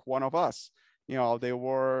like one of us. They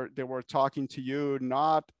were talking to you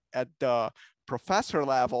not at the professor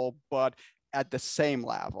level, but at the same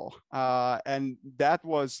level. And that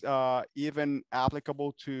was even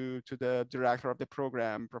applicable to the director of the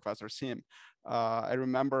program, Professor Sim. I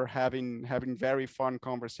remember having very fun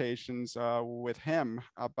conversations with him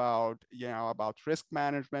about risk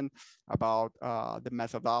management, about the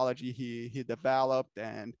methodology he developed,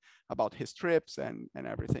 and about his trips and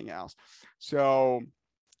everything else. So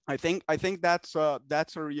I think that's a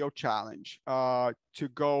real challenge, to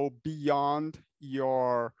go beyond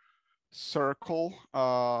your circle,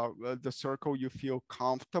 the circle you feel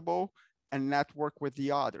comfortable, and network with the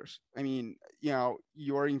others. I mean,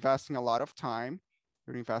 you're investing a lot of time,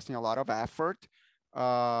 you're investing a lot of effort,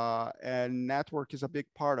 and network is a big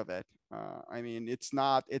part of it. I mean, it's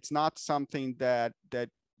not something that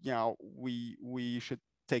we should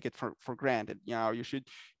take it for granted. You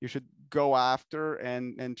should go after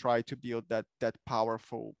and try to build that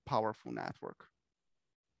powerful network.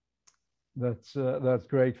 That's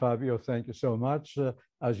great, Fabio. Thank you so much.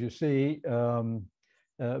 As you see,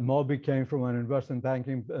 Moby came from an investment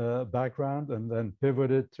banking background and then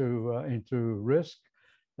pivoted into risk.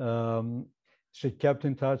 She kept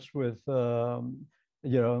in touch with old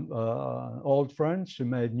friends. She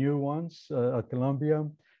made new ones at Columbia,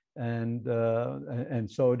 and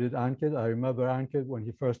so did Ankit. I remember Ankit when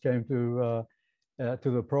he first came to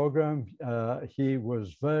the program. He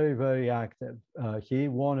was very, very active. He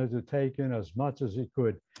wanted to take in as much as he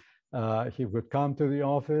could. He would come to the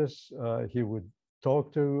office. He would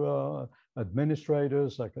talk to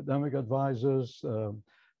administrators, academic advisors,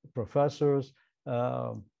 professors,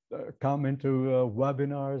 come into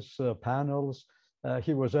webinars, panels.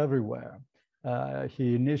 He was everywhere.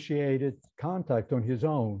 He initiated contact on his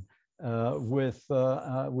own with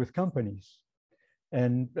companies.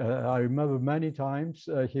 And I remember many times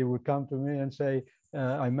he would come to me and say,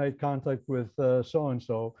 I made contact with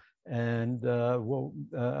so-and-so, and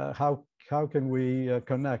how can we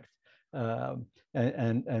connect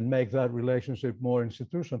and make that relationship more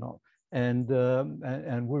institutional? And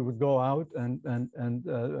we would go out and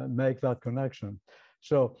make that connection.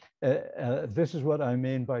 So this is what I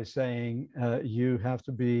mean by saying you have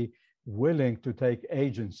to be willing to take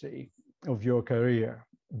agency of your career,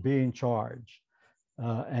 be in charge.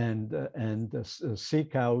 And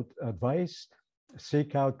seek out advice,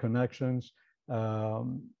 seek out connections.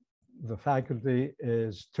 The faculty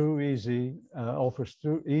is too easy, offers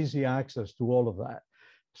too easy access to all of that.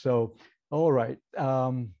 So, all right.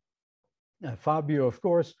 Fabio, of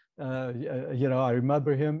course, I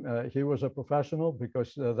remember him. He was a professional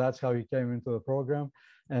because that's how he came into the program.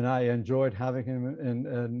 And I enjoyed having him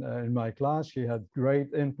in my class. He had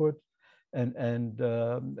great input. And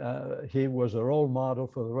he was a role model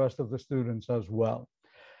for the rest of the students as well.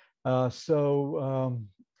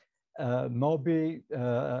 Moby,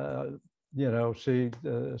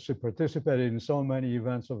 she participated in so many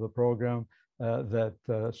events of the program that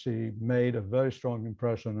she made a very strong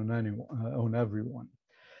impression on everyone.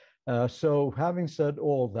 So having said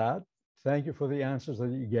all that, thank you for the answers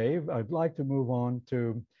that you gave. I'd like to move on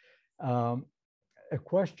to a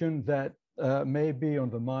question that may be on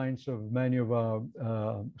the minds of many of our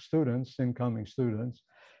students, incoming students.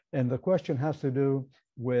 And the question has to do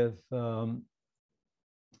with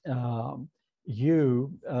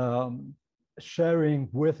you sharing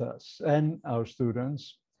with us and our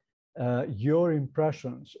students your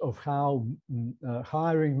impressions of how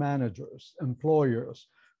hiring managers, employers,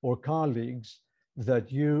 or colleagues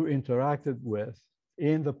that you interacted with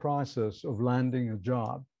in the process of landing a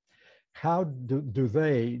job, how did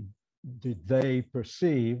they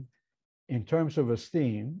perceive, in terms of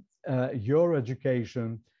esteem, your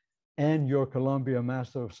education and your Columbia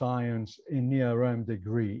Master of Science in ERM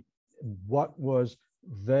degree. What was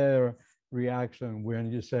their reaction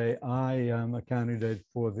when you say, I am a candidate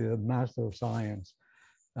for the Master of Science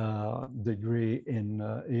degree in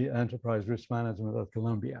Enterprise Risk Management at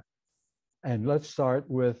Columbia? And let's start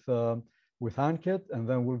with Ankit, and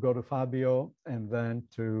then we'll go to Fabio, and then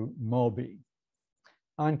to Moby.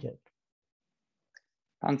 Ankit.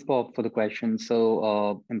 Thanks, Bob, for the question.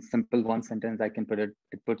 So in simple one sentence, I can put it,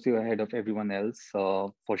 it puts you ahead of everyone else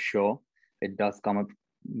for sure. It does come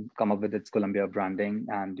up with its Columbia branding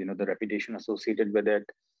and, the reputation associated with it.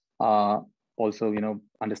 Also,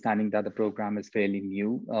 understanding that the program is fairly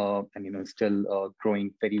new and, still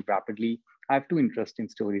growing very rapidly. I have two interesting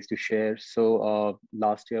stories to share. So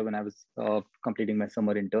last year when I was completing my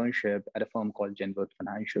summer internship at a firm called Genworth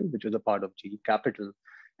Financial, which was a part of GE Capital,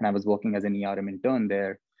 and I was working as an ERM intern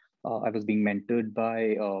there, I was being mentored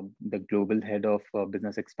by the global head of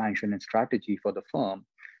business expansion and strategy for the firm.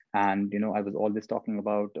 And, I was always talking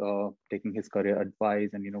about taking his career advice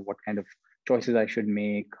and, what kind of choices I should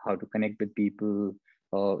make, how to connect with people,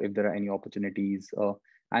 if there are any opportunities.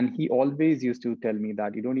 And he always used to tell me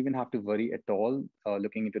that you don't even have to worry at all,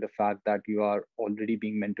 looking into the fact that you are already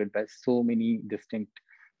being mentored by so many distinct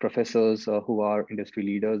professors who are industry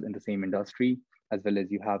leaders in the same industry, as well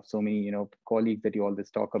as you have so many, colleagues that you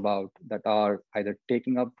always talk about that are either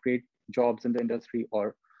taking up great jobs in the industry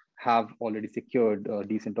or have already secured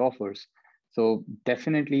decent offers. So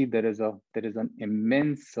definitely there is an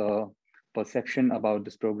immense perception about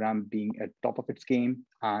this program being at top of its game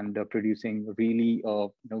and producing really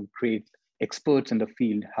great experts in the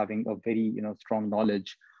field, having a very strong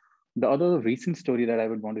knowledge. The other recent story that I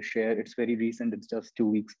would want to share, it's very recent, it's just 2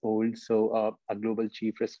 weeks old. So a global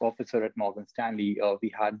chief risk officer at Morgan Stanley, we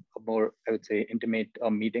had a more, I would say, intimate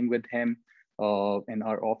meeting with him in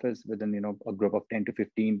our office within a group of 10 to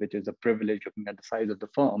 15, which is a privilege looking at the size of the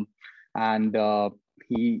firm. And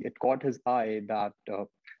it caught his eye that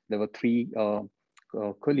there were three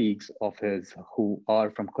colleagues of his who are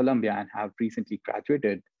from Columbia and have recently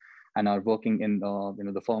graduated and are working in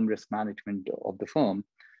the firm risk management of the firm.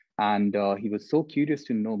 And he was so curious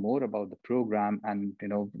to know more about the program. And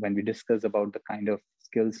when we discuss about the kind of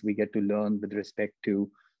skills we get to learn with respect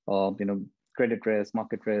to credit risk,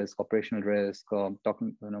 market risk, operational risk,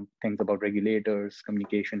 talking things about regulators,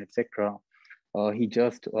 communication, etc. He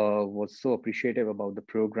just was so appreciative about the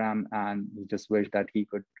program, and he just wished that he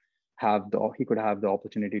could have the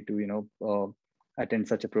opportunity to attend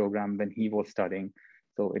such a program when he was studying.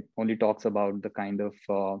 So it only talks about the kind of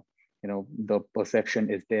the perception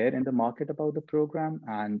is there in the market about the program,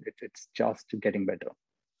 and it's just getting better.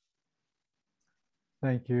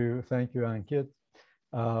 Thank you, Ankit.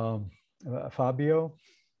 Fabio?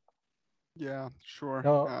 Yeah,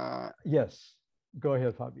 sure. Yes, go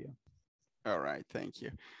ahead, Fabio. All right, thank you.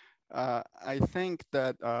 I think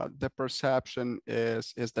that the perception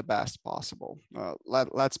is the best possible.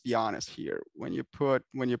 Let's be honest here. When you put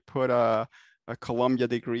a Columbia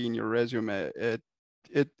degree in your resume,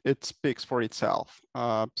 it speaks for itself.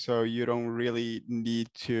 So you don't really need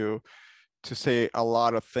to say a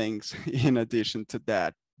lot of things in addition to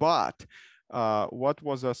that. But what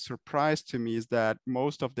was a surprise to me is that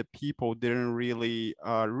most of the people didn't really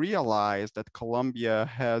realize that Columbia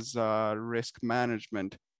has a risk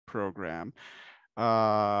management program.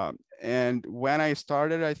 And when I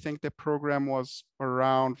started, I think the program was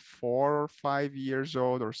around 4 or 5 years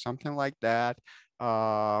old or something like that.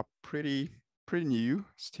 Pretty new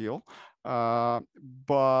still.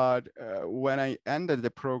 But when I ended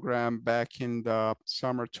the program back in the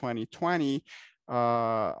summer 2020,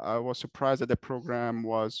 I was surprised that the program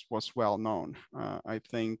was well known. I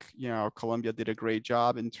think Columbia did a great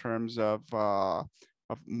job in terms of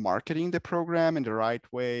marketing the program in the right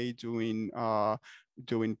way, doing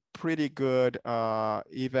pretty good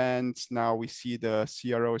events. Now we see the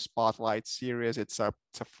CRO Spotlight Series. It's a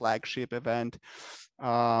flagship event.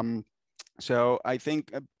 So I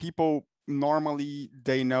think people normally,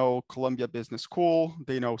 they know Columbia Business School,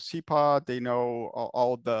 they know CPA, they know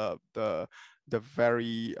all the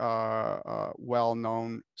very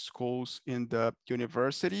well-known schools in the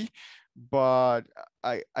university. But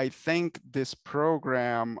I think this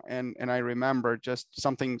program, and I remember just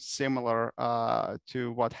something similar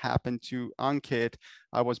to what happened to Ankit.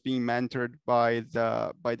 I was being mentored by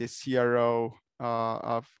the CRO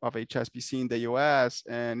of HSBC in the US,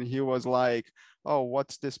 and he was like, "Oh,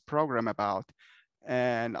 what's this program about?"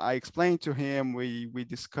 And I explained to him, we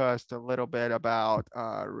discussed a little bit about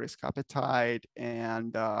risk appetite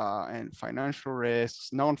and financial risks,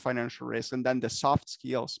 non-financial risks, and then the soft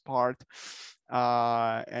skills part.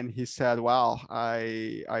 And he said, "Wow,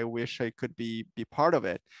 I wish I could be part of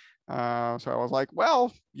it." So I was like,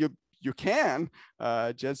 "Well, you can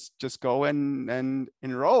just go and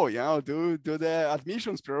enroll, do the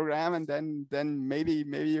admissions program, and then maybe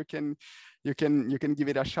you can give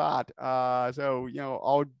it a shot." So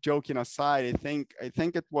all joking aside, I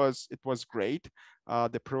think it was great.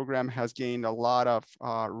 The program has gained a lot of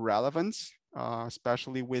relevance,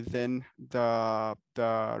 especially within the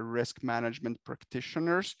risk management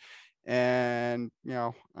practitioners. And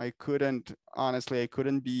I couldn't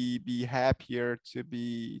be happier to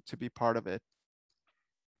be part of it.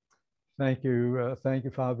 Thank you,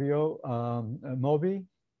 Fabio. Moby.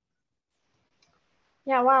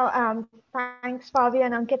 Yeah, well, thanks, Fabio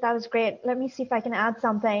and Ankit. That was great. Let me see if I can add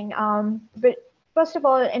something. But first of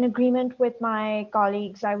all, in agreement with my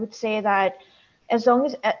colleagues, I would say that as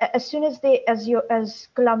soon as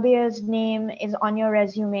Columbia's name is on your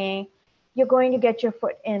resume, you're going to get your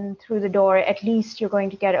foot in through the door. At least you're going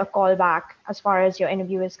to get a call back as far as your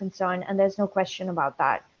interview is concerned, and there's no question about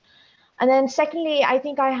that. And then secondly, I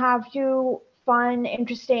think I have two fun,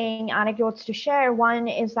 interesting anecdotes to share. One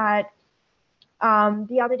is that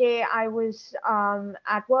the other day I was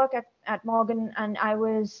at work at Morgan, and I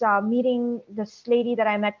was meeting this lady that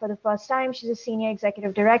I met for the first time. She's a senior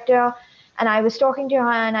executive director. And I was talking to her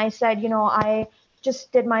and I said, I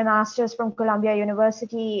just did my master's from Columbia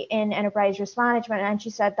University in enterprise risk management. And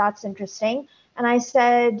she said, that's interesting. And I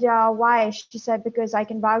said, why? She said, because I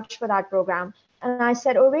can vouch for that program. And I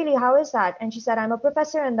said, oh, really? How is that? And she said, I'm a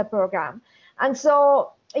professor in the program. And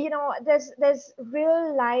so, there's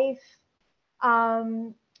real life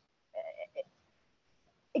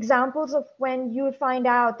examples of when you would find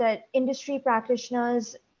out that industry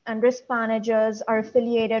practitioners and risk managers are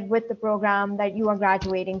affiliated with the program that you are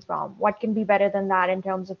graduating from. What can be better than that in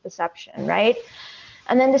terms of perception, right?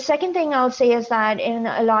 And then the second thing I'll say is that in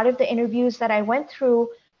a lot of the interviews that I went through,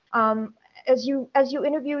 as you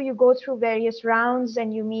interview, you go through various rounds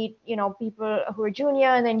and you meet, people who are junior,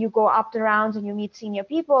 and then you go up the rounds and you meet senior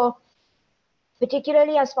people.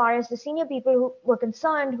 Particularly as far as the senior people who were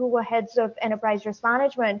concerned, who were heads of enterprise risk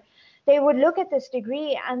management, they would look at this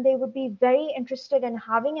degree and they would be very interested in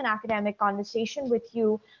having an academic conversation with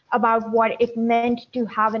you about what it meant to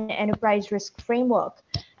have an enterprise risk framework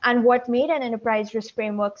and what made an enterprise risk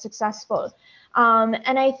framework successful.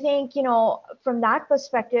 And I think, from that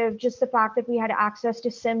perspective, just the fact that we had access to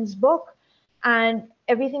Sim's book and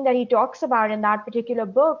everything that he talks about in that particular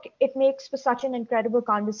book, it makes for such an incredible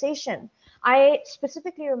conversation. I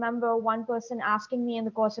specifically remember one person asking me in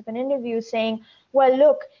the course of an interview saying, well,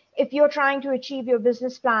 look, if you're trying to achieve your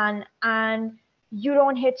business plan and you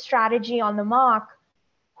don't hit strategy on the mark,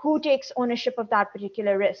 who takes ownership of that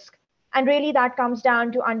particular risk? And really that comes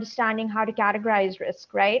down to understanding how to categorize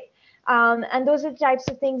risk, right? And those are the types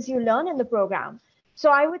of things you learn in the program. So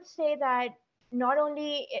I would say that not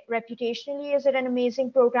only reputationally is it an amazing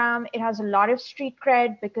program, it has a lot of street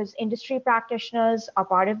cred because industry practitioners are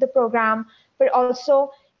part of the program, but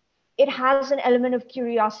also it has an element of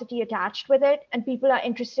curiosity attached with it, and people are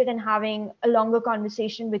interested in having a longer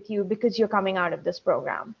conversation with you because you're coming out of this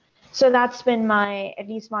program. So that's been at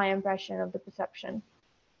least my impression of the perception.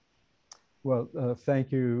 Well,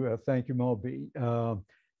 thank you, Moby. I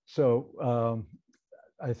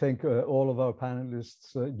think all of our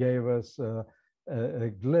panelists gave us a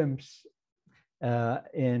glimpse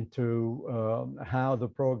into how the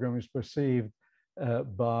program is perceived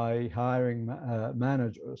by hiring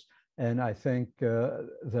managers. And I think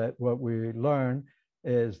that what we learn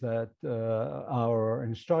is that our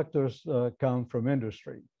instructors come from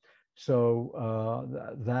industry. So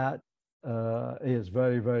that is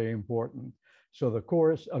very, very important. So the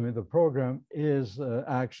program is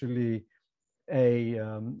actually a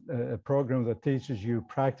program that teaches you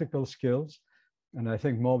practical skills. And I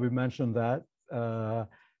think Moby mentioned that, that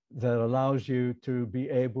allows you to be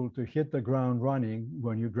able to hit the ground running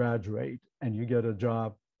when you graduate and you get a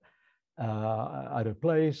job at a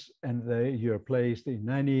place, and you're placed in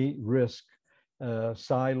any risk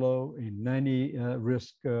silo, in any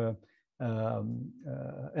risk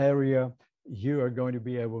area. You are going to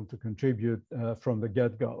be able to contribute from the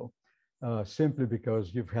get-go, simply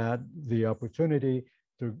because you've had the opportunity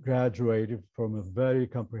to graduate from a very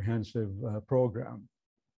comprehensive program.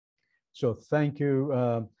 So thank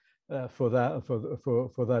you for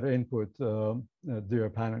that input, dear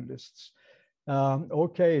panelists.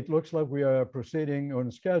 Okay, it looks like we are proceeding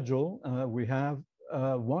on schedule. We have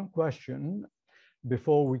one question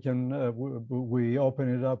before we can we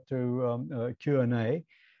open it up to Q&A.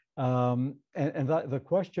 And the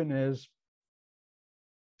question is,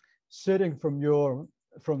 sitting from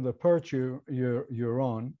the perch you're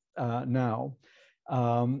on now,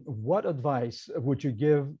 what advice would you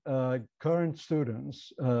give current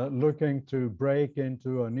students looking to break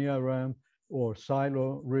into an ERM or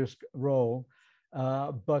silo risk role,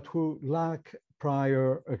 but who lack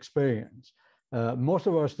prior experience? Most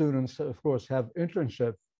of our students, of course, have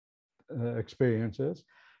internship experiences,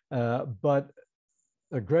 but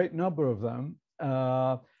a great number of them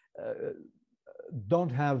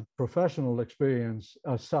don't have professional experience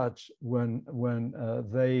as such when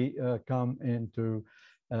they come into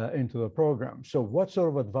the program. So what sort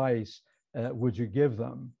of advice would you give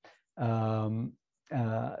them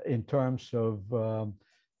in terms of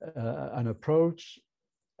an approach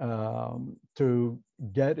to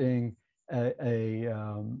getting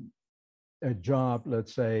a job,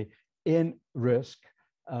 let's say, in risk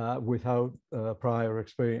without prior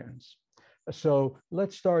experience? So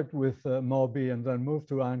let's start with Moby and then move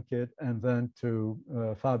to Ankit and then to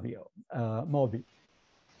Fabio. Moby.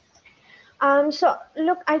 So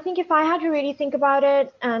look, I think if I had to really think about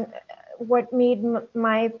it and what made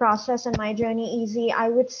my process and my journey easy, I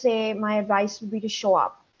would say my advice would be to show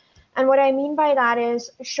up. And what I mean by that is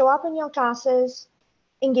show up in your classes,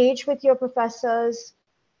 engage with your professors,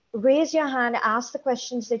 raise your hand, ask the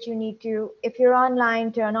questions that you need to. If you're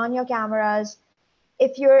online, turn on your cameras.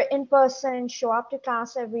 If you're in person, show up to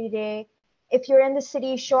class every day. If you're in the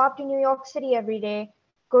city, show up to New York City every day.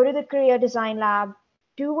 Go to the career design lab.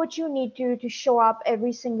 Do what you need to show up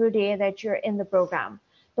every single day that you're in the program.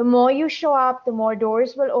 The more you show up, the more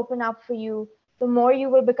doors will open up for you. The more you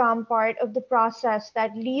will become part of the process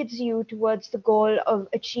that leads you towards the goal of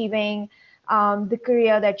achieving the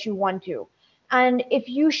career that you want to. And if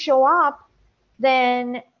you show up,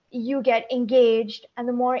 then you get engaged, and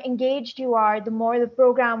the more engaged you are, the more the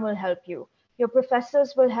program will help you. Your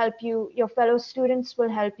professors will help you, your fellow students will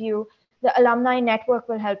help you, the alumni network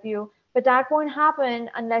will help you, but that won't happen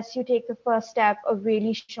unless you take the first step of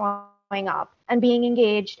really showing up and being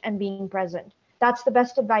engaged and being present. That's the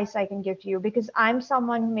best advice I can give to you, because I'm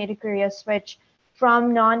someone who made a career switch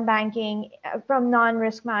from non-banking, from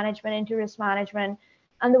non-risk management into risk management.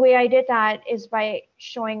 And the way I did that is by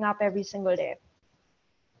showing up every single day.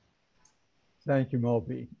 Thank you,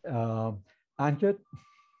 Moby. Ankit?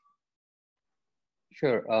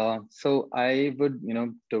 Sure. So I would,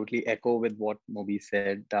 totally echo with what Moby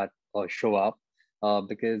said, that show up,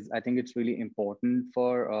 because I think it's really important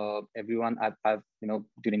for everyone. I've,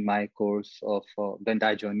 during my course of the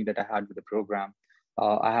entire journey that I had with the program,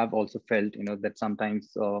 I have also felt, that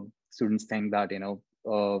sometimes students think that,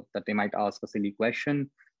 that they might ask a silly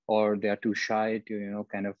question, or they are too shy to,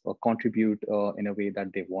 kind of contribute in a way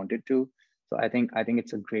that they wanted to. So I think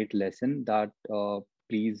it's a great lesson that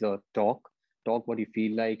please talk what you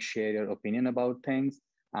feel like, share your opinion about things,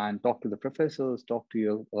 and talk to the professors, talk to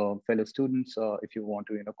your fellow students if you want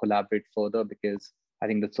to collaborate further, because I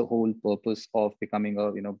think that's the whole purpose of becoming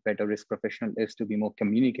a better risk professional, is to be more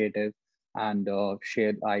communicative and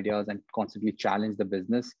share ideas and constantly challenge the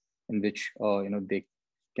business in which they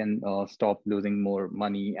can stop losing more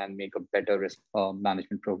money and make a better risk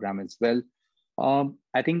management program as well.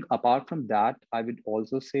 I think apart from that, I would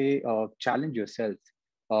also say challenge yourself,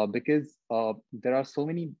 because there are so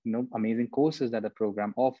many amazing courses that the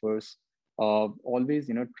program offers. Always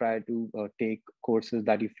try to take courses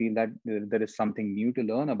that you feel that there is something new to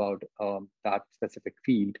learn about that specific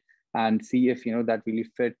field, and see if that really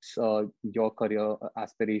fits your career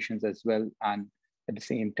aspirations as well. And at the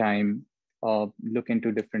same time, look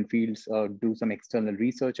into different fields, do some external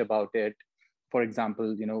research about it. For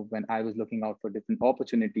example, when I was looking out for different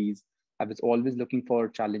opportunities, I was always looking for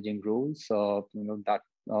challenging roles, that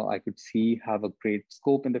I could see have a great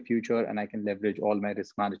scope in the future, and I can leverage all my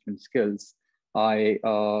risk management skills. I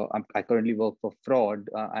currently work for fraud,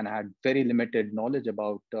 and I had very limited knowledge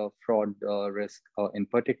about fraud risk in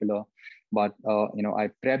particular, but I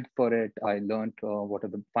prepped for it. I learned what are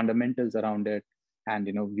the fundamentals around it, and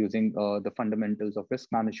using the fundamentals of risk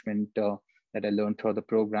management that I learned through the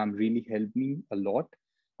program really helped me a lot.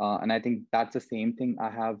 And I think that's the same thing I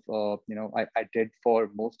have, I did for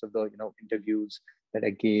most of the, interviews that I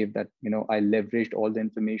gave, that, I leveraged all the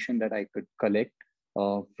information that I could collect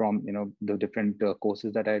from, the different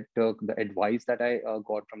courses that I took, the advice that I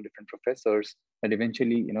got from different professors, that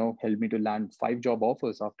eventually, helped me to land 5 job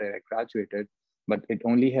offers after I graduated. But it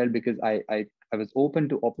only helped because I was open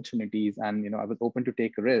to opportunities, and, I was open to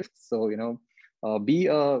take risks. So,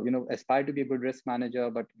 aspire to be a good risk manager,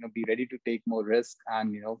 but be ready to take more risk,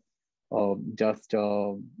 and just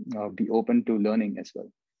be open to learning as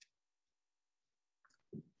well.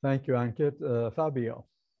 Thank you, Ankit. Fabio.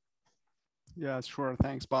 Yeah, sure.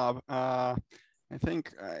 Thanks, Bob. I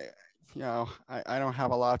think I don't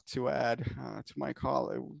have a lot to add to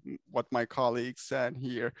what my colleagues said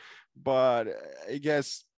here, but I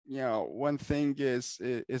guess one thing is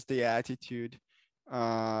the attitude.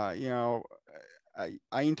 I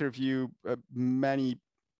interview many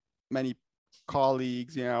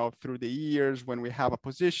colleagues, through the years when we have a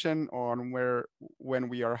position or when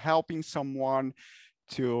we are helping someone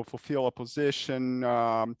to fulfill a position.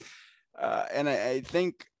 And I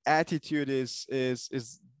think attitude is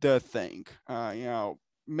the thing.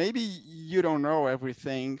 Maybe you don't know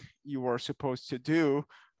everything you are supposed to do,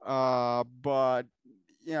 but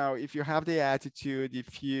if you have the attitude,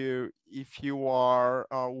 if you are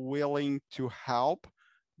willing to help,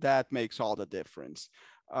 that makes all the difference.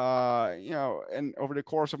 And over the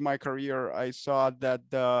course of my career, I saw that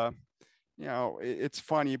it's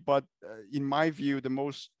funny, but in my view, the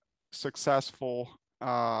most successful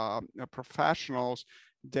professionals,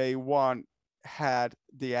 they had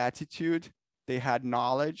the attitude, they had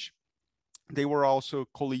knowledge, they were also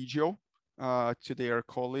collegial to their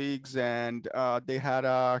colleagues, and they had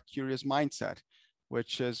a curious mindset,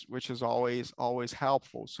 which is always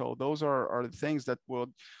helpful. So those are the things that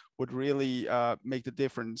would really make the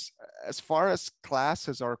difference. As far as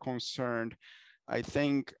classes are concerned, I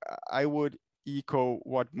think I would echo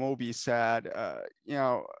what Moby said.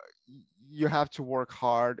 You have to work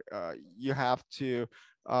hard. You have to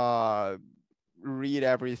read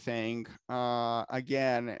everything.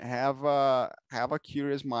 Again, have a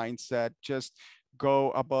curious mindset. Just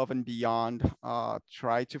go above and beyond.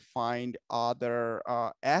 Try to find other.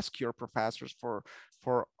 Ask your professors for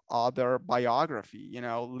other biography.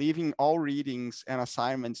 Leaving all readings and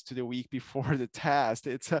assignments to the week before the test.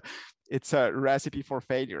 It's a recipe for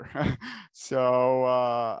failure. So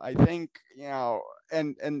I think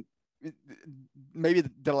and maybe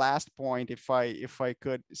the last point, if I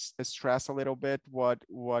could stress a little bit what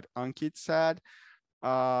Ankit said,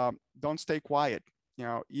 don't stay quiet.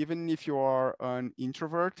 Even if you are an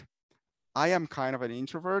introvert, I am kind of an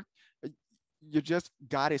introvert. You just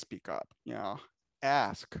gotta speak up.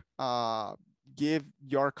 Ask, give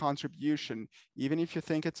your contribution, even if you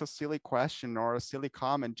think it's a silly question or a silly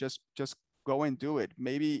comment. Just go and do it.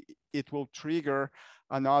 Maybe it will trigger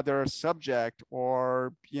another subject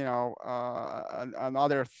or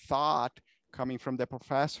another thought coming from the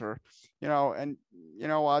professor. And you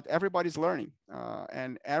know what, everybody's learning,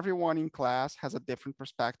 and everyone in class has a different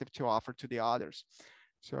perspective to offer to the others.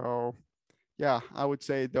 So yeah, I would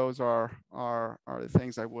say those are the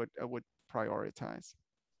things I would prioritize.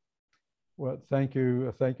 Well, thank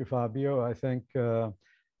you, Fabio. I think our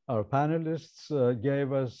panelists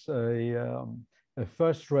gave us a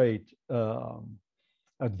first-rate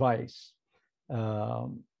advice,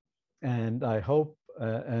 and I hope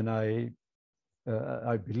and I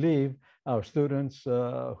believe our students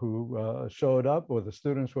who showed up, or the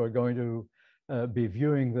students who are going to be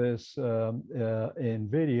viewing this in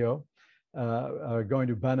video, are going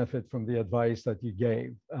to benefit from the advice that you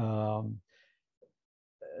gave.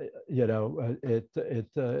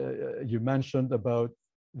 You mentioned about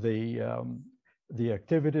the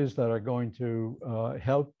activities that are going to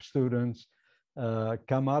help students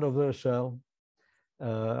come out of their shell,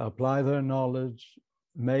 apply their knowledge,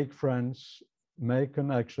 make friends, make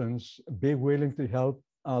connections, be willing to help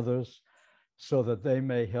others so that they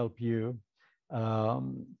may help you.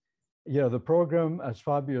 The program, as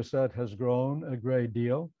Fabio said, has grown a great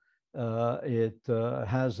deal. It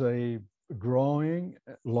has a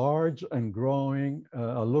large and growing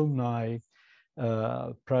alumni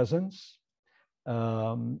presence,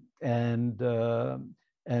 and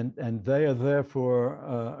they are there for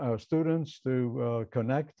our students to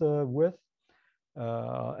connect with.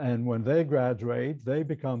 And when they graduate, they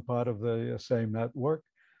become part of the same network.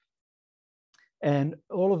 And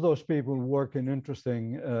all of those people work in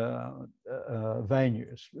interesting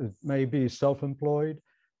venues. It may be self-employed,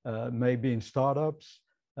 maybe in startups,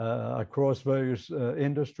 across various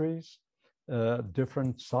industries,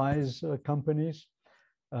 different size companies,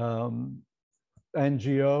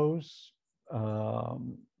 NGOs,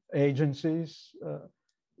 agencies,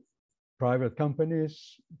 private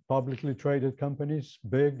companies, publicly traded companies,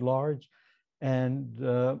 big, large, and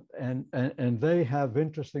they have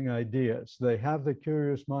interesting ideas. They have the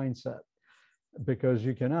curious mindset, because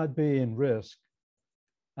you cannot be in risk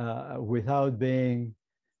without being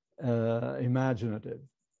imaginative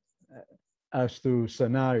as to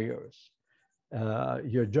scenarios.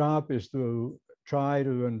 Your job is to try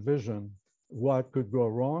to envision what could go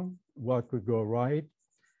wrong, what could go right,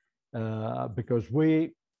 because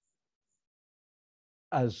we,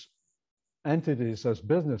 as entities, as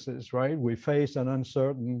businesses, right, we face an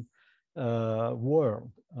uncertain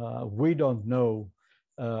world. We don't know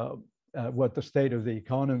what the state of the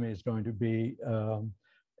economy is going to be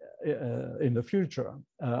in the future,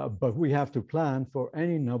 but we have to plan for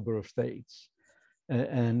any number of states.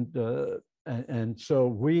 And so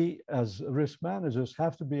we, as risk managers,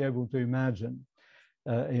 have to be able to imagine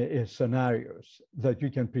scenarios that you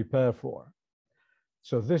can prepare for.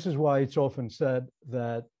 So this is why it's often said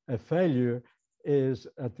that a failure is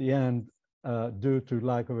at the end due to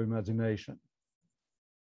lack of imagination.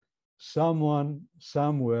 Someone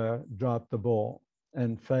somewhere dropped the ball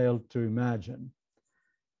and failed to imagine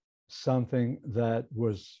something that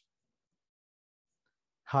was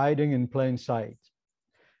hiding in plain sight.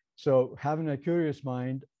 So having a curious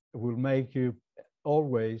mind will make you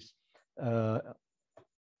always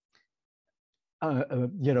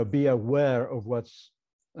be aware of what's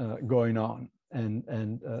going on,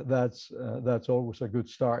 and that's always a good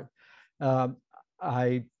start.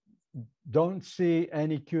 I don't see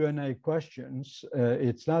any Q&A questions.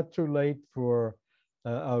 It's not too late for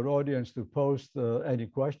our audience to post any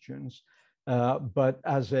questions, but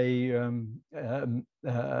as a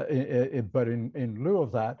but in lieu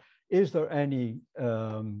of that, is there any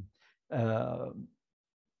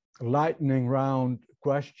lightning round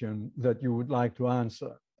question that you would like to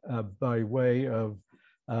answer by way of,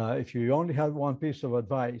 if you only had one piece of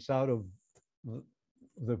advice out of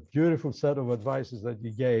the beautiful set of advices that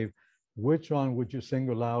you gave, which one would you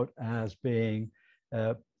single out as being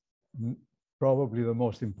probably the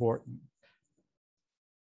most important?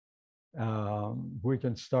 We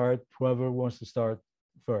can start, whoever wants to start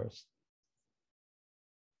first.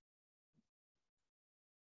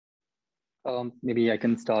 Maybe I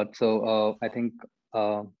can start. So I think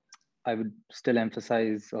I would still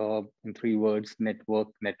emphasize in 3 words: network,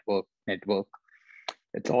 network, network.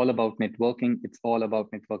 It's all about networking. It's all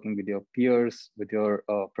about networking with your peers, with your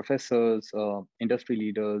professors, industry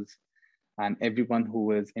leaders, and everyone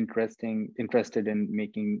who is interested in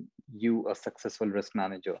making you a successful risk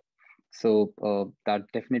manager. So that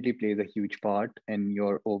definitely plays a huge part in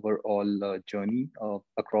your overall journey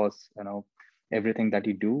across everything that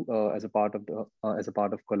you do as a part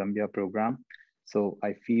of Columbia program. So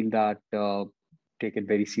I feel that take it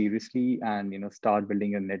very seriously and start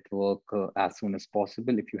building your network as soon as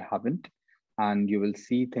possible if you haven't, and you will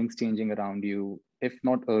see things changing around you, if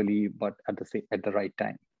not early, but at the right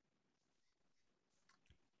time.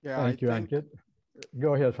 Yeah, thank you, Ankit.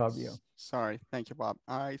 Go ahead, Fabio. Sorry, thank you, Bob.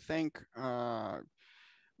 I think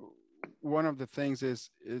one of the things is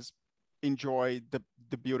enjoy the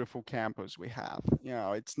beautiful campus we have.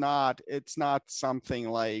 It's not something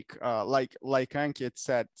like Ankit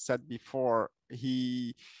said before.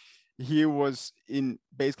 He was in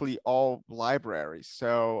basically all libraries,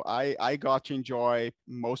 so I got to enjoy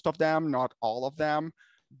most of them, not all of them,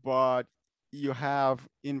 but you have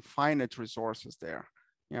infinite resources there.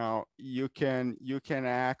 You can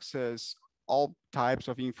access all types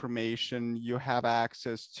of information. You have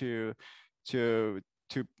access to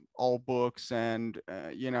all books and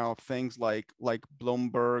things like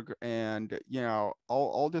Bloomberg and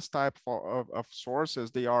all this type of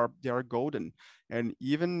sources. They are golden, and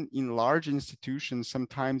even in large institutions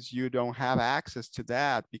sometimes you don't have access to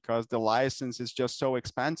that because the license is just so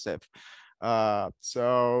expensive.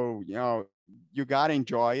 So you gotta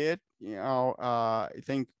enjoy it. I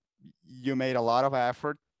think you made a lot of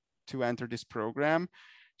effort to enter this program.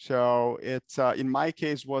 So it's in my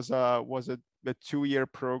case was a 2-year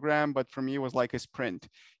program, but for me it was like a sprint.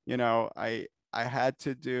 I had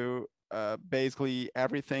to do basically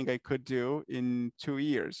everything I could do in 2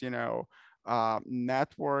 years.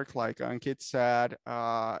 Network, like Ankit said,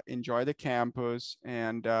 enjoy the campus,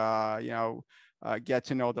 and get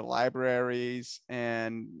to know the libraries,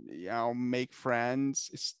 and make friends,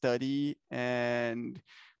 study, and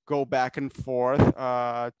go back and forth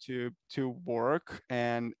to work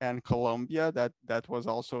and Columbia. That was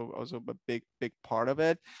also a big part of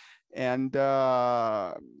it. And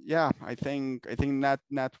yeah, I think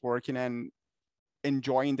networking and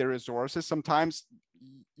enjoying the resources. Sometimes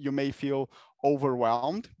you may feel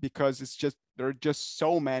overwhelmed because there are just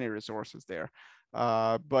so many resources there.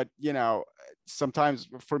 But sometimes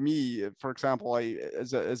for me, for example,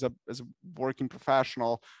 as a working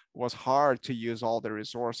professional, was hard to use all the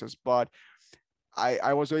resources, but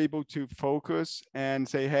I was able to focus and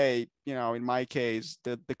say, hey, in my case,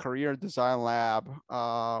 the career design lab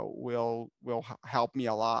will help me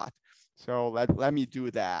a lot. So let me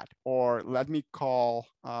do that, or let me call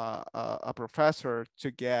a professor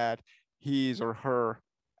to get his or her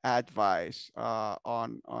advice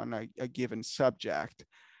on a given subject.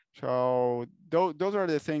 So those are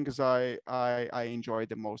the things I enjoy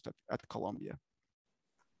the most at Columbia.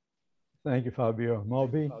 Thank you, Fabio.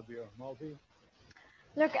 Moby?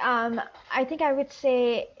 Look, I think I would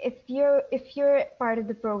say if you're part of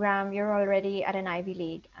the program, you're already at an Ivy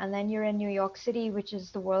League, and then you're in New York City, which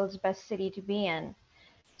is the world's best city to be in.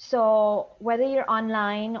 So whether you're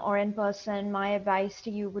online or in person, my advice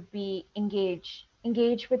to you would be engage.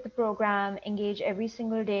 Engage with the program, engage every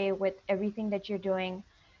single day with everything that you're doing.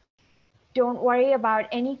 Don't worry about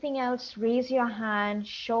anything else. Raise your hand,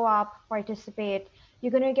 show up, participate.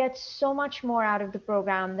 You're going to get so much more out of the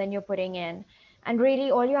program than you're putting in. And really,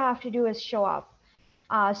 all you have to do is show up.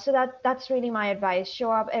 So that's really my advice.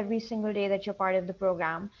 Show up every single day that you're part of the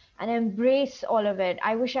program and embrace all of it.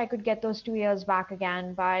 I wish I could get those 2 years back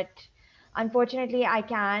again, but unfortunately I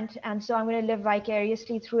can't. And so I'm going to live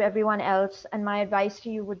vicariously through everyone else. And my advice to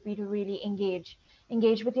you would be to really engage.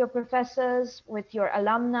 Engage with your professors, with your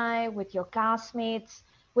alumni, with your classmates,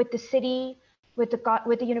 with the city, with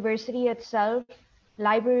the university itself,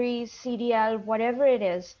 libraries, CDL, whatever it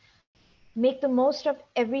is. Make the most of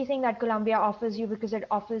everything that Columbia offers you because it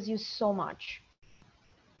offers you so much.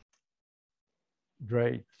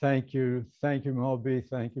 Great. Thank you. Thank you, Moby.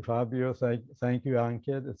 Thank you, Fabio. Thank you,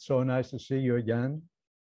 Ankit. It's so nice to see you again.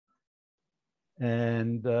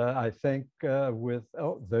 And I think there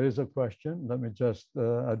is a question. Let me just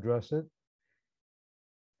address it.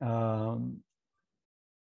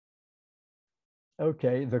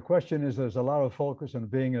 Okay, the question is, there's a lot of focus on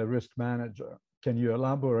being a risk manager. Can you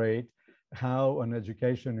elaborate how an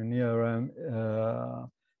education in ERM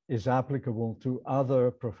is applicable to other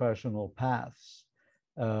professional paths?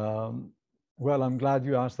 Well, I'm glad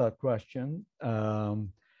you asked that question.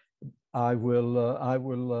 I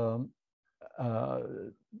will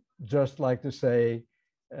just like to say,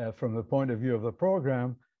 from the point of view of the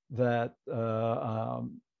program, that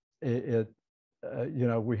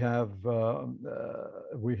we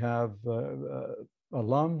have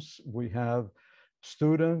alums, we have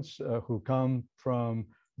students who come from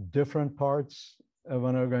different parts of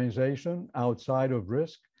an organization outside of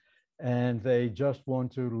risk, and they just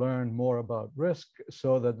want to learn more about risk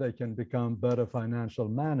so that they can become better financial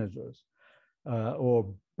managers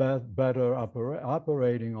or better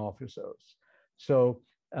operating officers. So,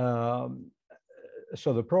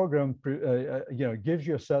 so the program, gives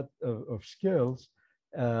you a set of skills.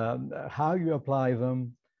 How you apply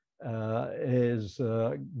them is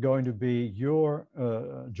going to be your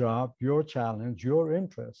job, your challenge, your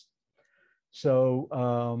interest. So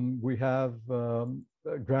we have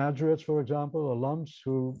graduates, for example, alums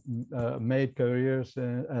who made careers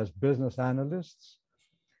as business analysts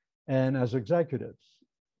and as executives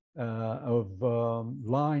of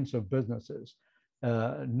lines of businesses,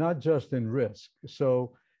 not just in risk.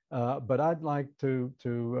 So, but I'd like to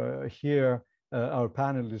hear our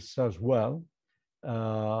panelists as well.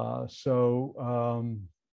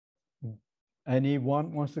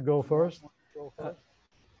 Anyone wants to go first?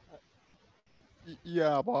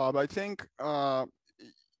 Yeah, Bob, I think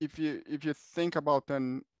if you think about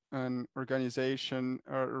an organization,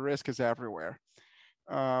 risk is everywhere.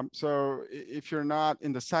 So if you're not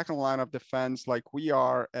in the second line of defense like we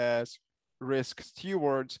are as risk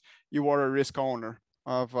stewards, you are a risk owner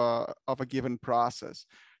of a given process.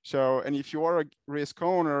 So, and if you are a risk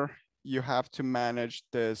owner, you have to manage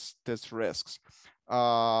this risks.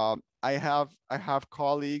 I have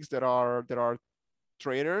colleagues that are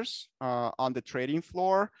traders on the trading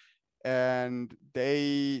floor, and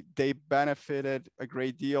they benefited a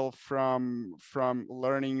great deal from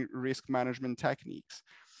learning risk management techniques.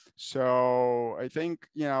 So I think,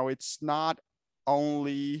 it's not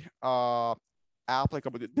only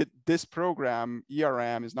applicable. This program,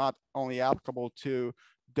 ERM, is not only applicable to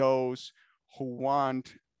those who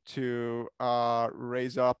want to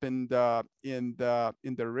raise up in the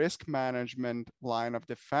risk management line of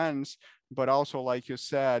defense, but also, like you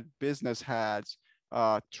said, business heads,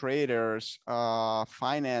 traders,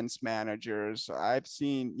 finance managers. I've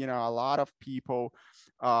seen, a lot of people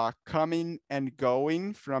coming and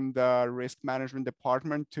going from the risk management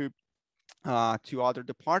department to other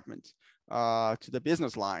departments, to the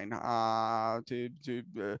business line, to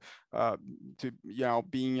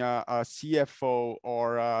being a CFO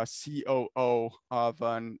or a COO of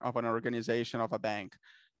an organization, of a bank.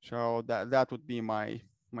 So that would be my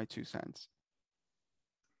 2 cents.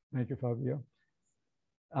 Thank you, Fabio.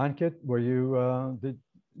 Ankit, did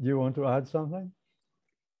you want to add something?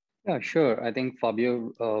 Yeah, sure. I think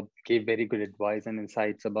Fabio gave very good advice and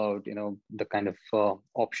insights about, the kind of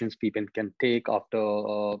options people can take after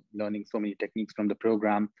learning so many techniques from the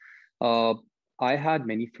program. Uh, I had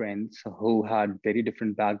many friends who had very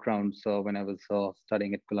different backgrounds when I was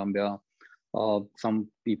studying at Columbia. Some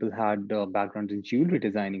people had backgrounds in jewelry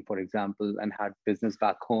designing, for example, and had business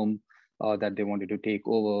back home that they wanted to take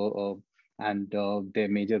over. And their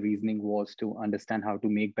major reasoning was to understand how to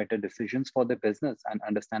make better decisions for their business and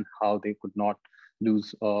understand how they could not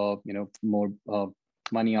lose, more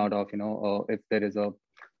money out of, if there is a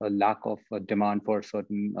lack of demand for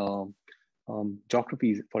certain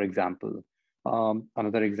geographies, for example.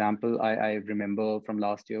 Another example I remember from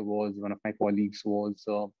last year was one of my colleagues was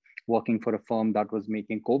working for a firm that was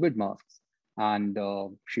making COVID masks. And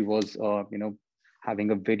she was,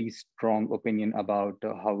 having a very strong opinion about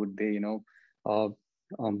how would they, uh,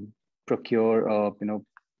 procure,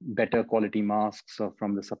 better quality masks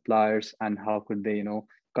from the suppliers, and how could they,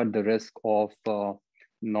 cut the risk of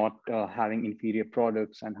not having inferior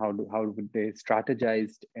products, and how would they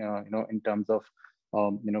strategize, in terms of,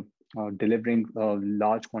 delivering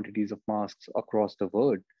large quantities of masks across the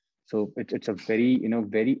world. So it's a very,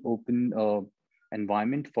 very open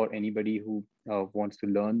environment for anybody who wants to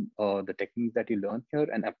learn the techniques that you learn here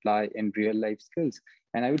and apply in real life skills.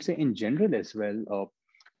 And I would say in general as well,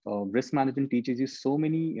 risk management teaches you so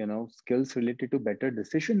many, skills related to better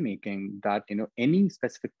decision making that, any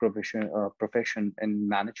specific profession in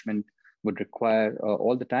management would require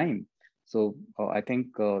all the time. So I think,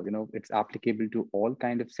 it's applicable to all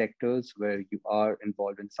kind of sectors where you are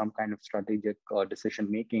involved in some kind of strategic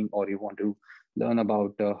decision making, or you want to learn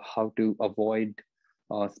about how to avoid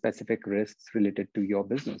specific risks related to your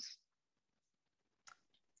business.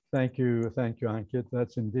 Thank you, Ankit.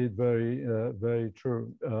 That's indeed very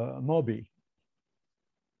true. Moby.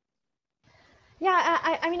 Yeah,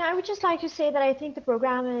 I mean, I would just like to say that I think the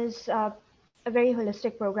program is a very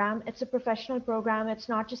holistic program. It's a professional program. It's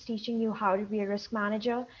not just teaching you how to be a risk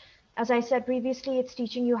manager. As I said previously, it's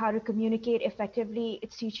teaching you how to communicate effectively.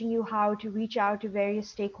 It's teaching you how to reach out to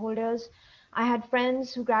various stakeholders. I had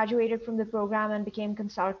friends who graduated from the program and became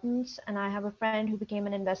consultants, and I have a friend who became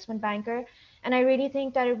an investment banker. And I really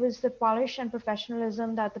think that it was the polish and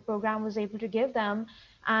professionalism that the program was able to give them,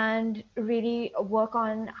 and really work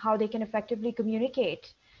on how they can effectively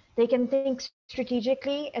communicate. They can think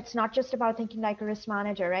strategically. It's not just about thinking like a risk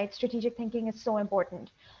manager, right? Strategic thinking is so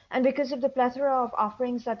important. And because of the plethora of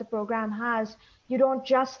offerings that the program has, you don't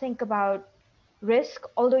just think about risk,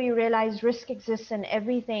 although you realize risk exists in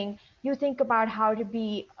everything. You think about how to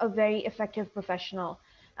be a very effective professional.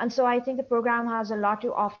 And so I think the program has a lot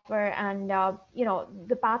to offer, and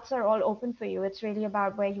the paths are all open for you. It's really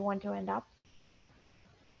about where you want to end up.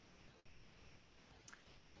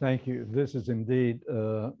 Thank you. This is indeed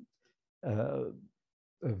a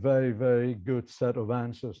very good set of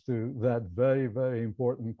answers to that very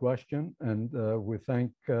important question. And we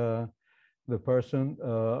thank the person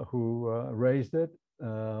who raised it.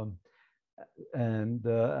 And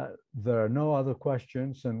there are no other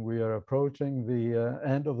questions, and we are approaching the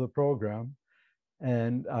end of the program.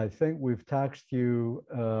 And I think we've taxed you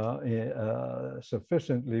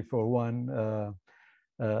sufficiently for one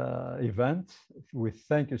event. We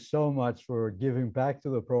thank you so much for giving back to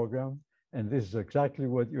the program. And this is exactly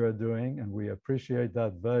what you are doing, and we appreciate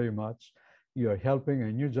that very much. You are helping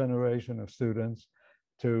a new generation of students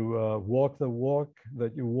to walk the walk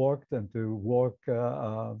that you walked, and to walk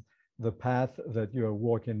the path that you are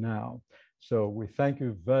walking now. So we thank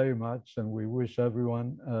you very much, and we wish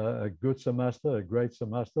everyone a good semester, a great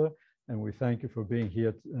semester, and we thank you for being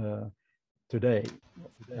here today.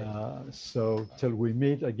 So till we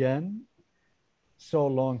meet again, so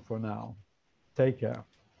long for now. Take care.